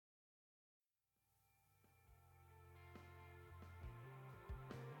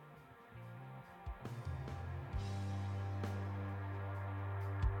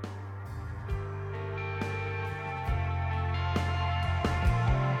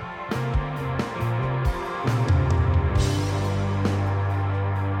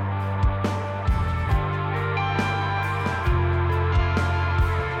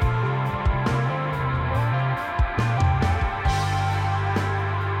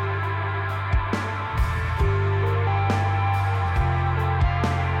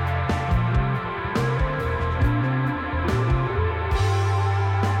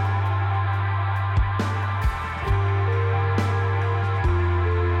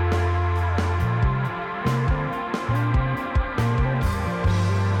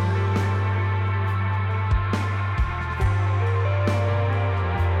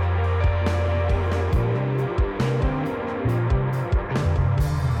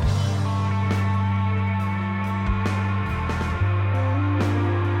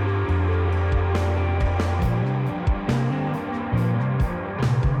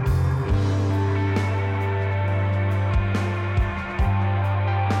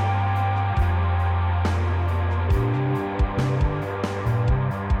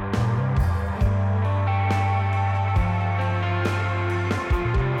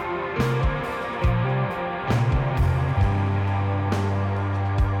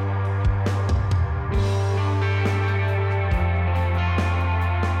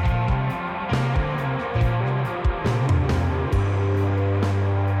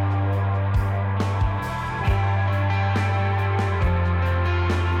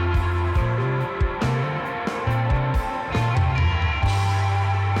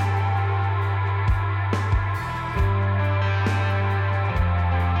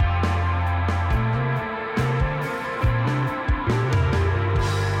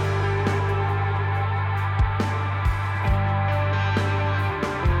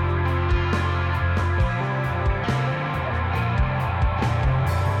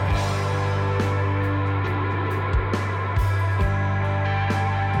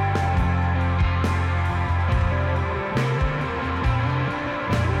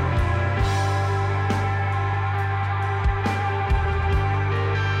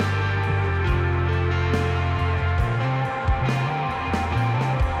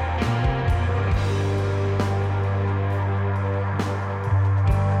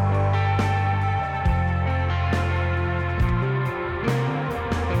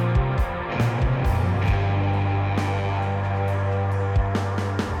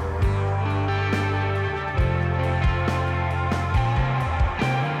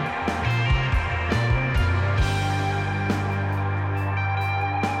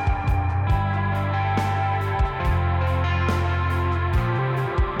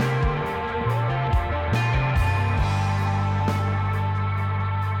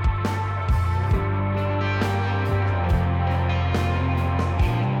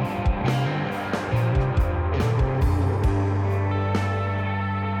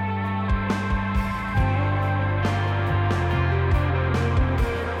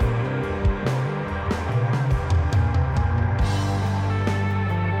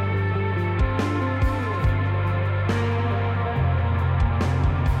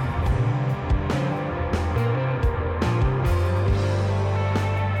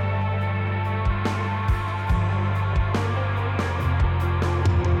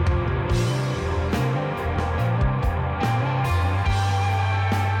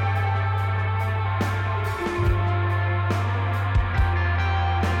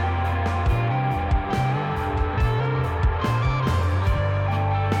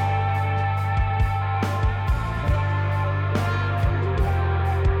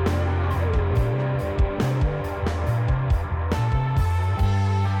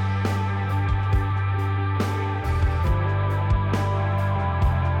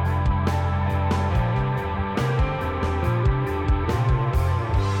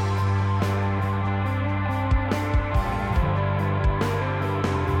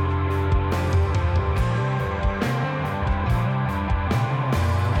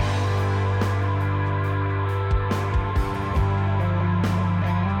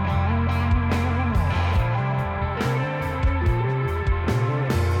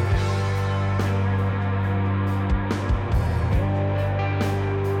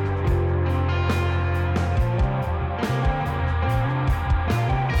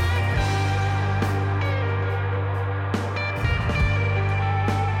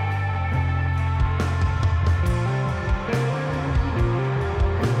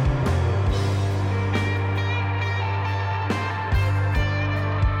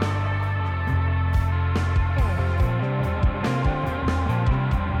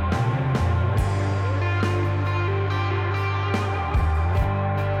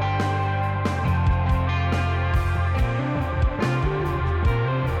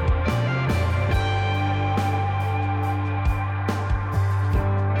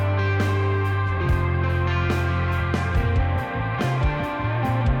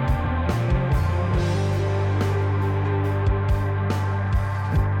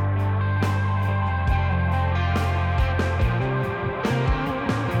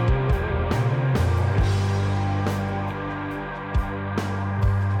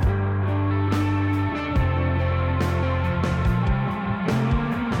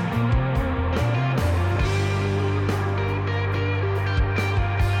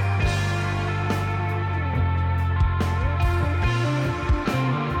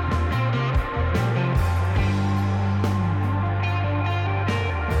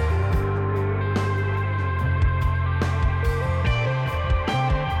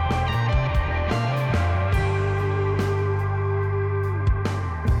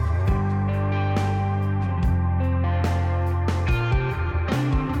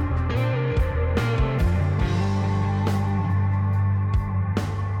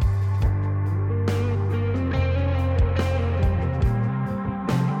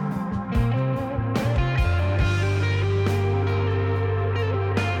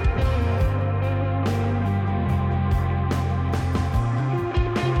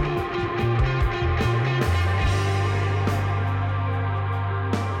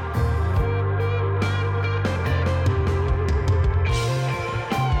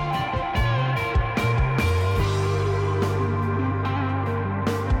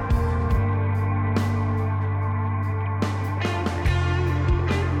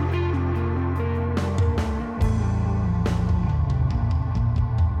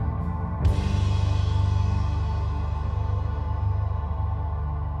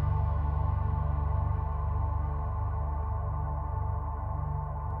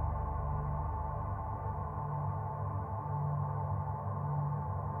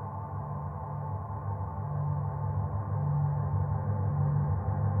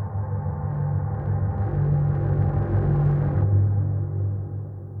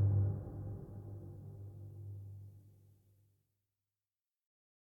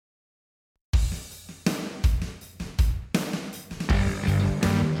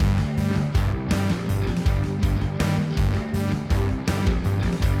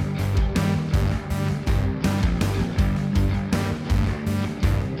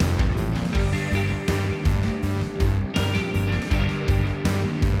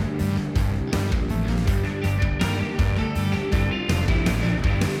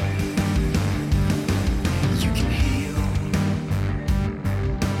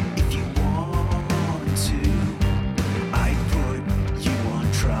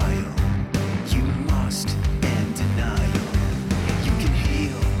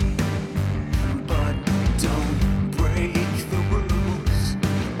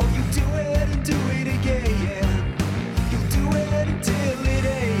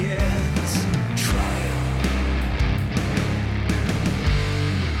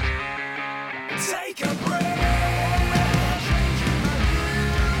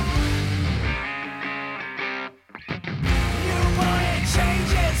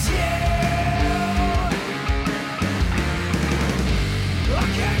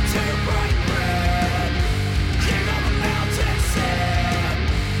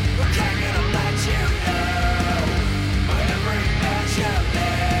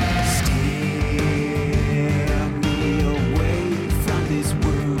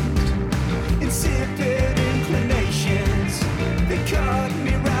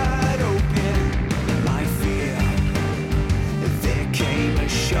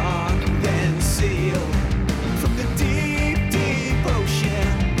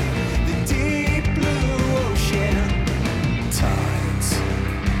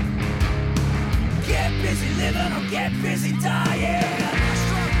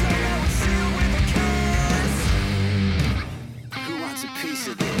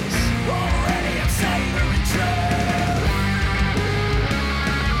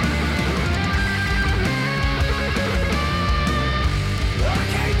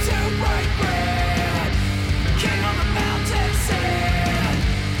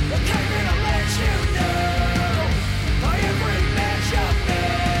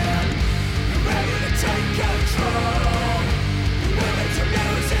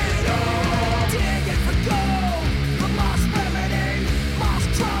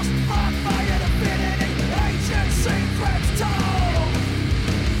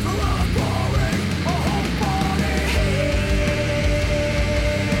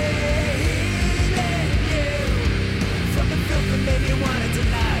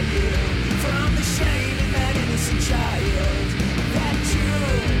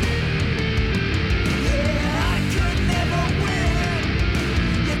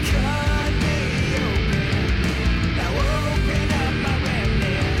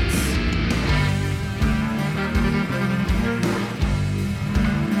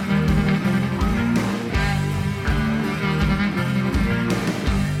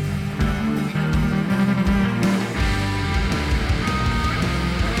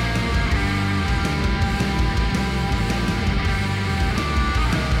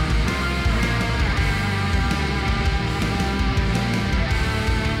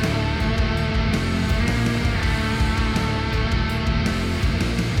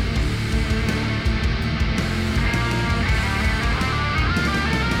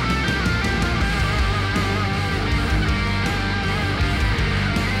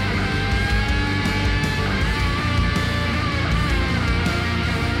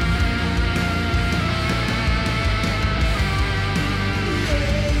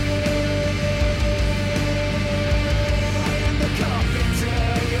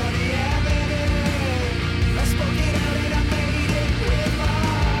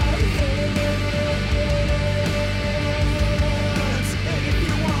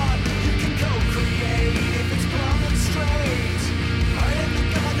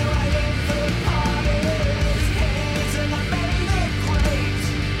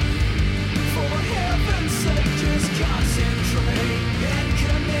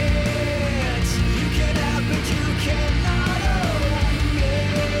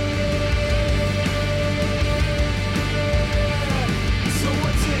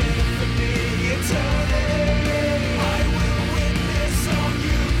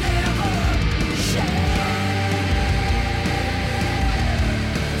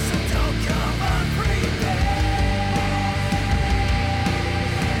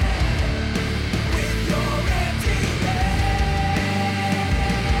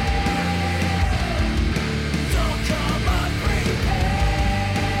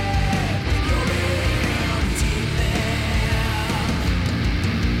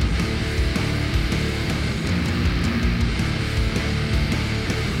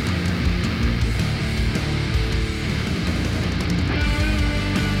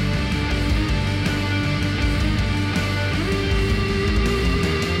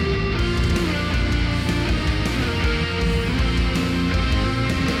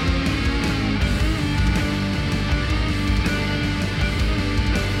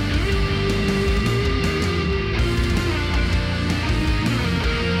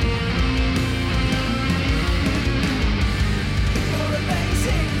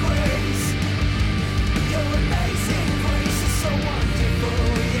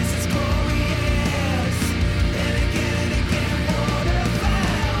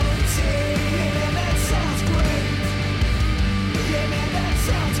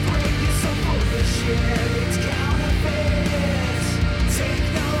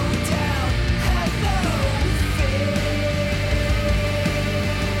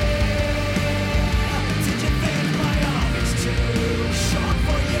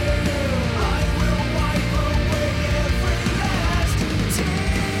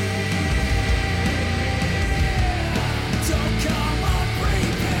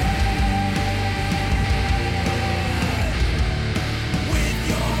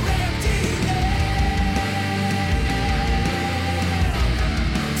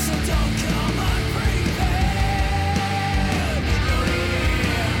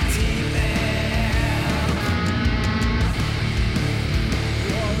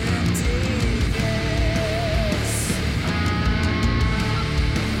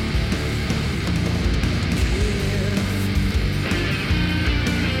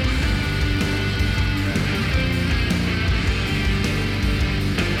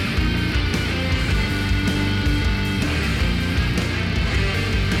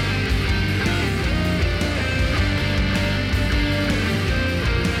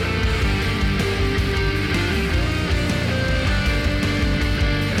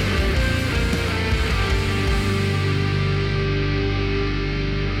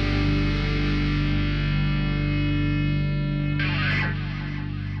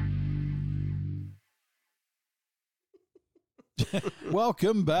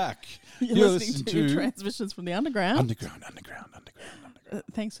 Welcome back. You're listening to Transmissions from the Underground. Underground.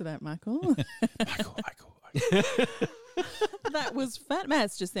 Thanks for that, Michael. Michael. That was Fat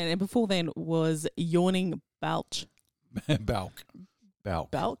Mats just then, and before then was Yawning Balch. Balk.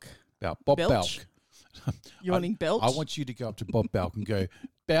 Balk? Bob Belch? Balk. Yawning Belch? I want you to go up to Bob Balk and go,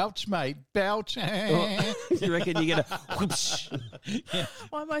 Belch, mate, Belch. You reckon you get a whoosh?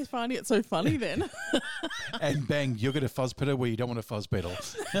 Why am I finding it so funny then? And bang, you'll get a fuzz pedal where you don't want a fuzz pedal.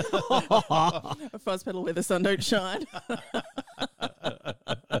 A fuzz pedal where the sun don't shine.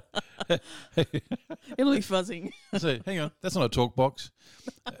 It'll be fuzzing. So, hang on, that's not a talk box.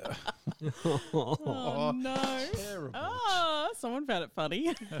 Oh, no. Terrible. Oh, someone found it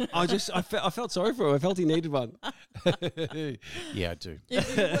funny. I felt sorry for him. I felt he needed one. Yeah, I do.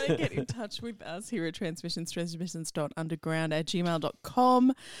 If you want to get in touch with us here at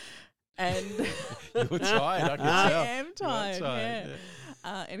transmissions.underground@gmail.com. And You're tired, I can I tell. am tired, yeah.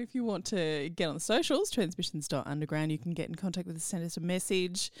 And if you want to get on the socials, transmissions.underground, you can get in contact with us, send us a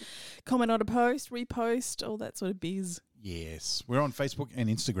message, comment on a post, repost, all that sort of biz. Yes, we're on Facebook and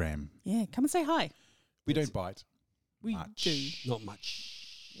Instagram. Yeah, come and say hi. We don't bite. We Much. do. Not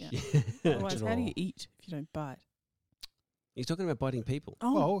much. Yeah. Not Otherwise, at how do all. you eat if you don't bite? He's talking about biting people.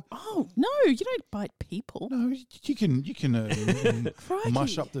 Oh, no, you don't bite people. No, you can Crikey.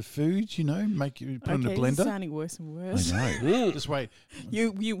 mush up the food, you know, put it in a This is blender. sounding worse and worse. I know. Just wait.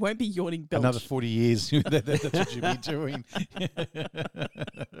 You won't be yawning belch. Another 40 years, that's what you'll be doing.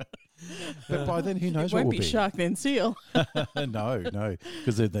 But by then, who knows it what won't will be be? shark then seal. No,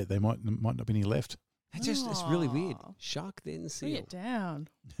 because they might not be any left. It's really weird. Aw. Shark then Bring seal. it down.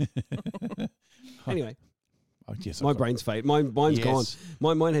 Anyway, Oh, yes, my I've got- brain's faded. Mine's Yes. gone.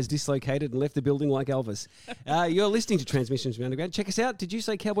 My mind has dislocated and left the building like Elvis. You're listening to Transmissions from Underground. Check us out. Did you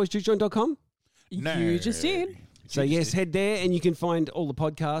say cowboysjukejoint.com? No. You just did. So yes, head there and you can find all the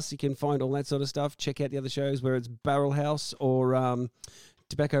podcasts. You can find all that sort of stuff. Check out the other shows where it's Barrel House or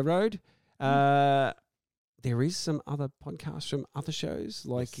Tobacco Road. There is some other podcasts from other shows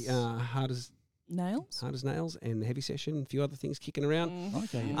like Hard as Nails. and Heavy Session, a few other things kicking around.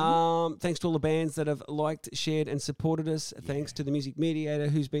 Okay. Yeah. Thanks to all the bands that have liked, shared, and supported us. Thanks to the Music Mediator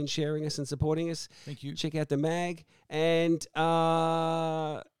who's been sharing us and supporting us. Thank you. Check out the mag, and that's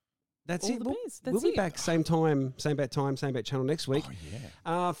All it. the We'll, biz. That's we'll be it. back same time, same bat channel next week. Oh,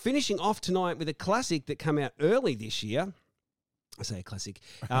 yeah. Finishing off tonight with a classic that came out early this year. I say a classic.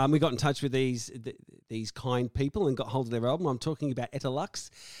 We got in touch with these kind people and got hold of their album. I'm talking about Etalux.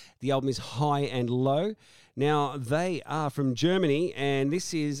 The album is High and Low. Now, they are from Germany, and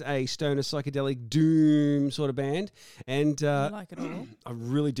this is a stoner psychedelic doom sort of band. And I like it all. I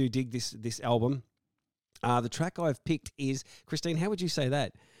really do dig this album. The track I've picked is, Christine, how would you say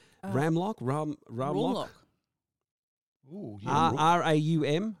that? Ramlock? Rumlock? Ooh, yeah.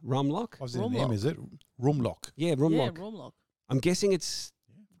 R-A-U-M? Rumlock? Was it an Rumlock. M, is it? Rumlock. Yeah, Yeah, Rumlock. Rumlock. I'm guessing it's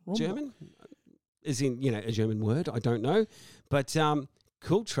Rumlock. German, as in, a German word. I don't know. But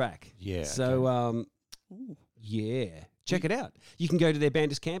cool track. Yeah. So, Ooh. yeah, check it out. You can go to their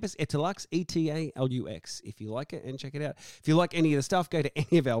Bandus campus, Etalux, E-T-A-L-U-X, if you like it, and check it out. If you like any of the stuff, go to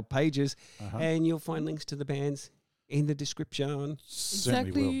any of our pages, and you'll find links to the bands in the description.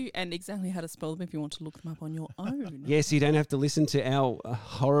 Certainly will. Exactly how to spell them if you want to look them up on your own. Yes, you don't have to listen to our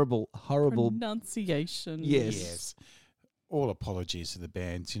horrible Pronunciation. Yes. All apologies to the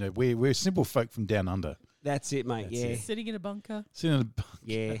bands. You know, we're simple folk from down under. That's it, mate. That's yeah, it. Sitting in a bunker. Sitting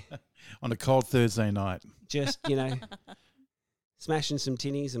yeah. on a cold Thursday night. Just, smashing some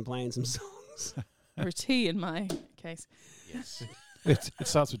tinnies and playing some songs. Or a tea in my case. Yes. It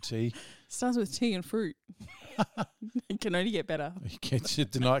starts with T. Starts with tea and fruit. It can only get better.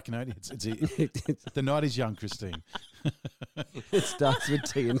 The night can only. The night is young, Christine. It starts with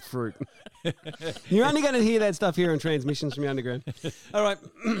tea and fruit. You're only going to hear that stuff here on Transmissions from the Underground. All right.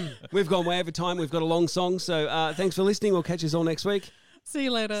 We've gone way over time. We've got a long song. So thanks for listening. We'll catch you all next week. See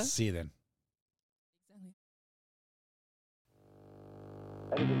you later. See you then.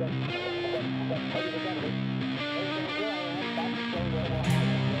 Thank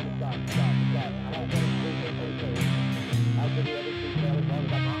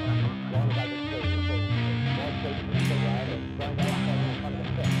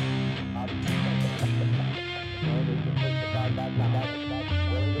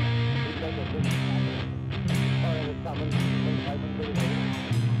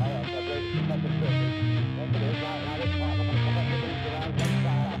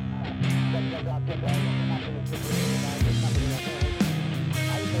you.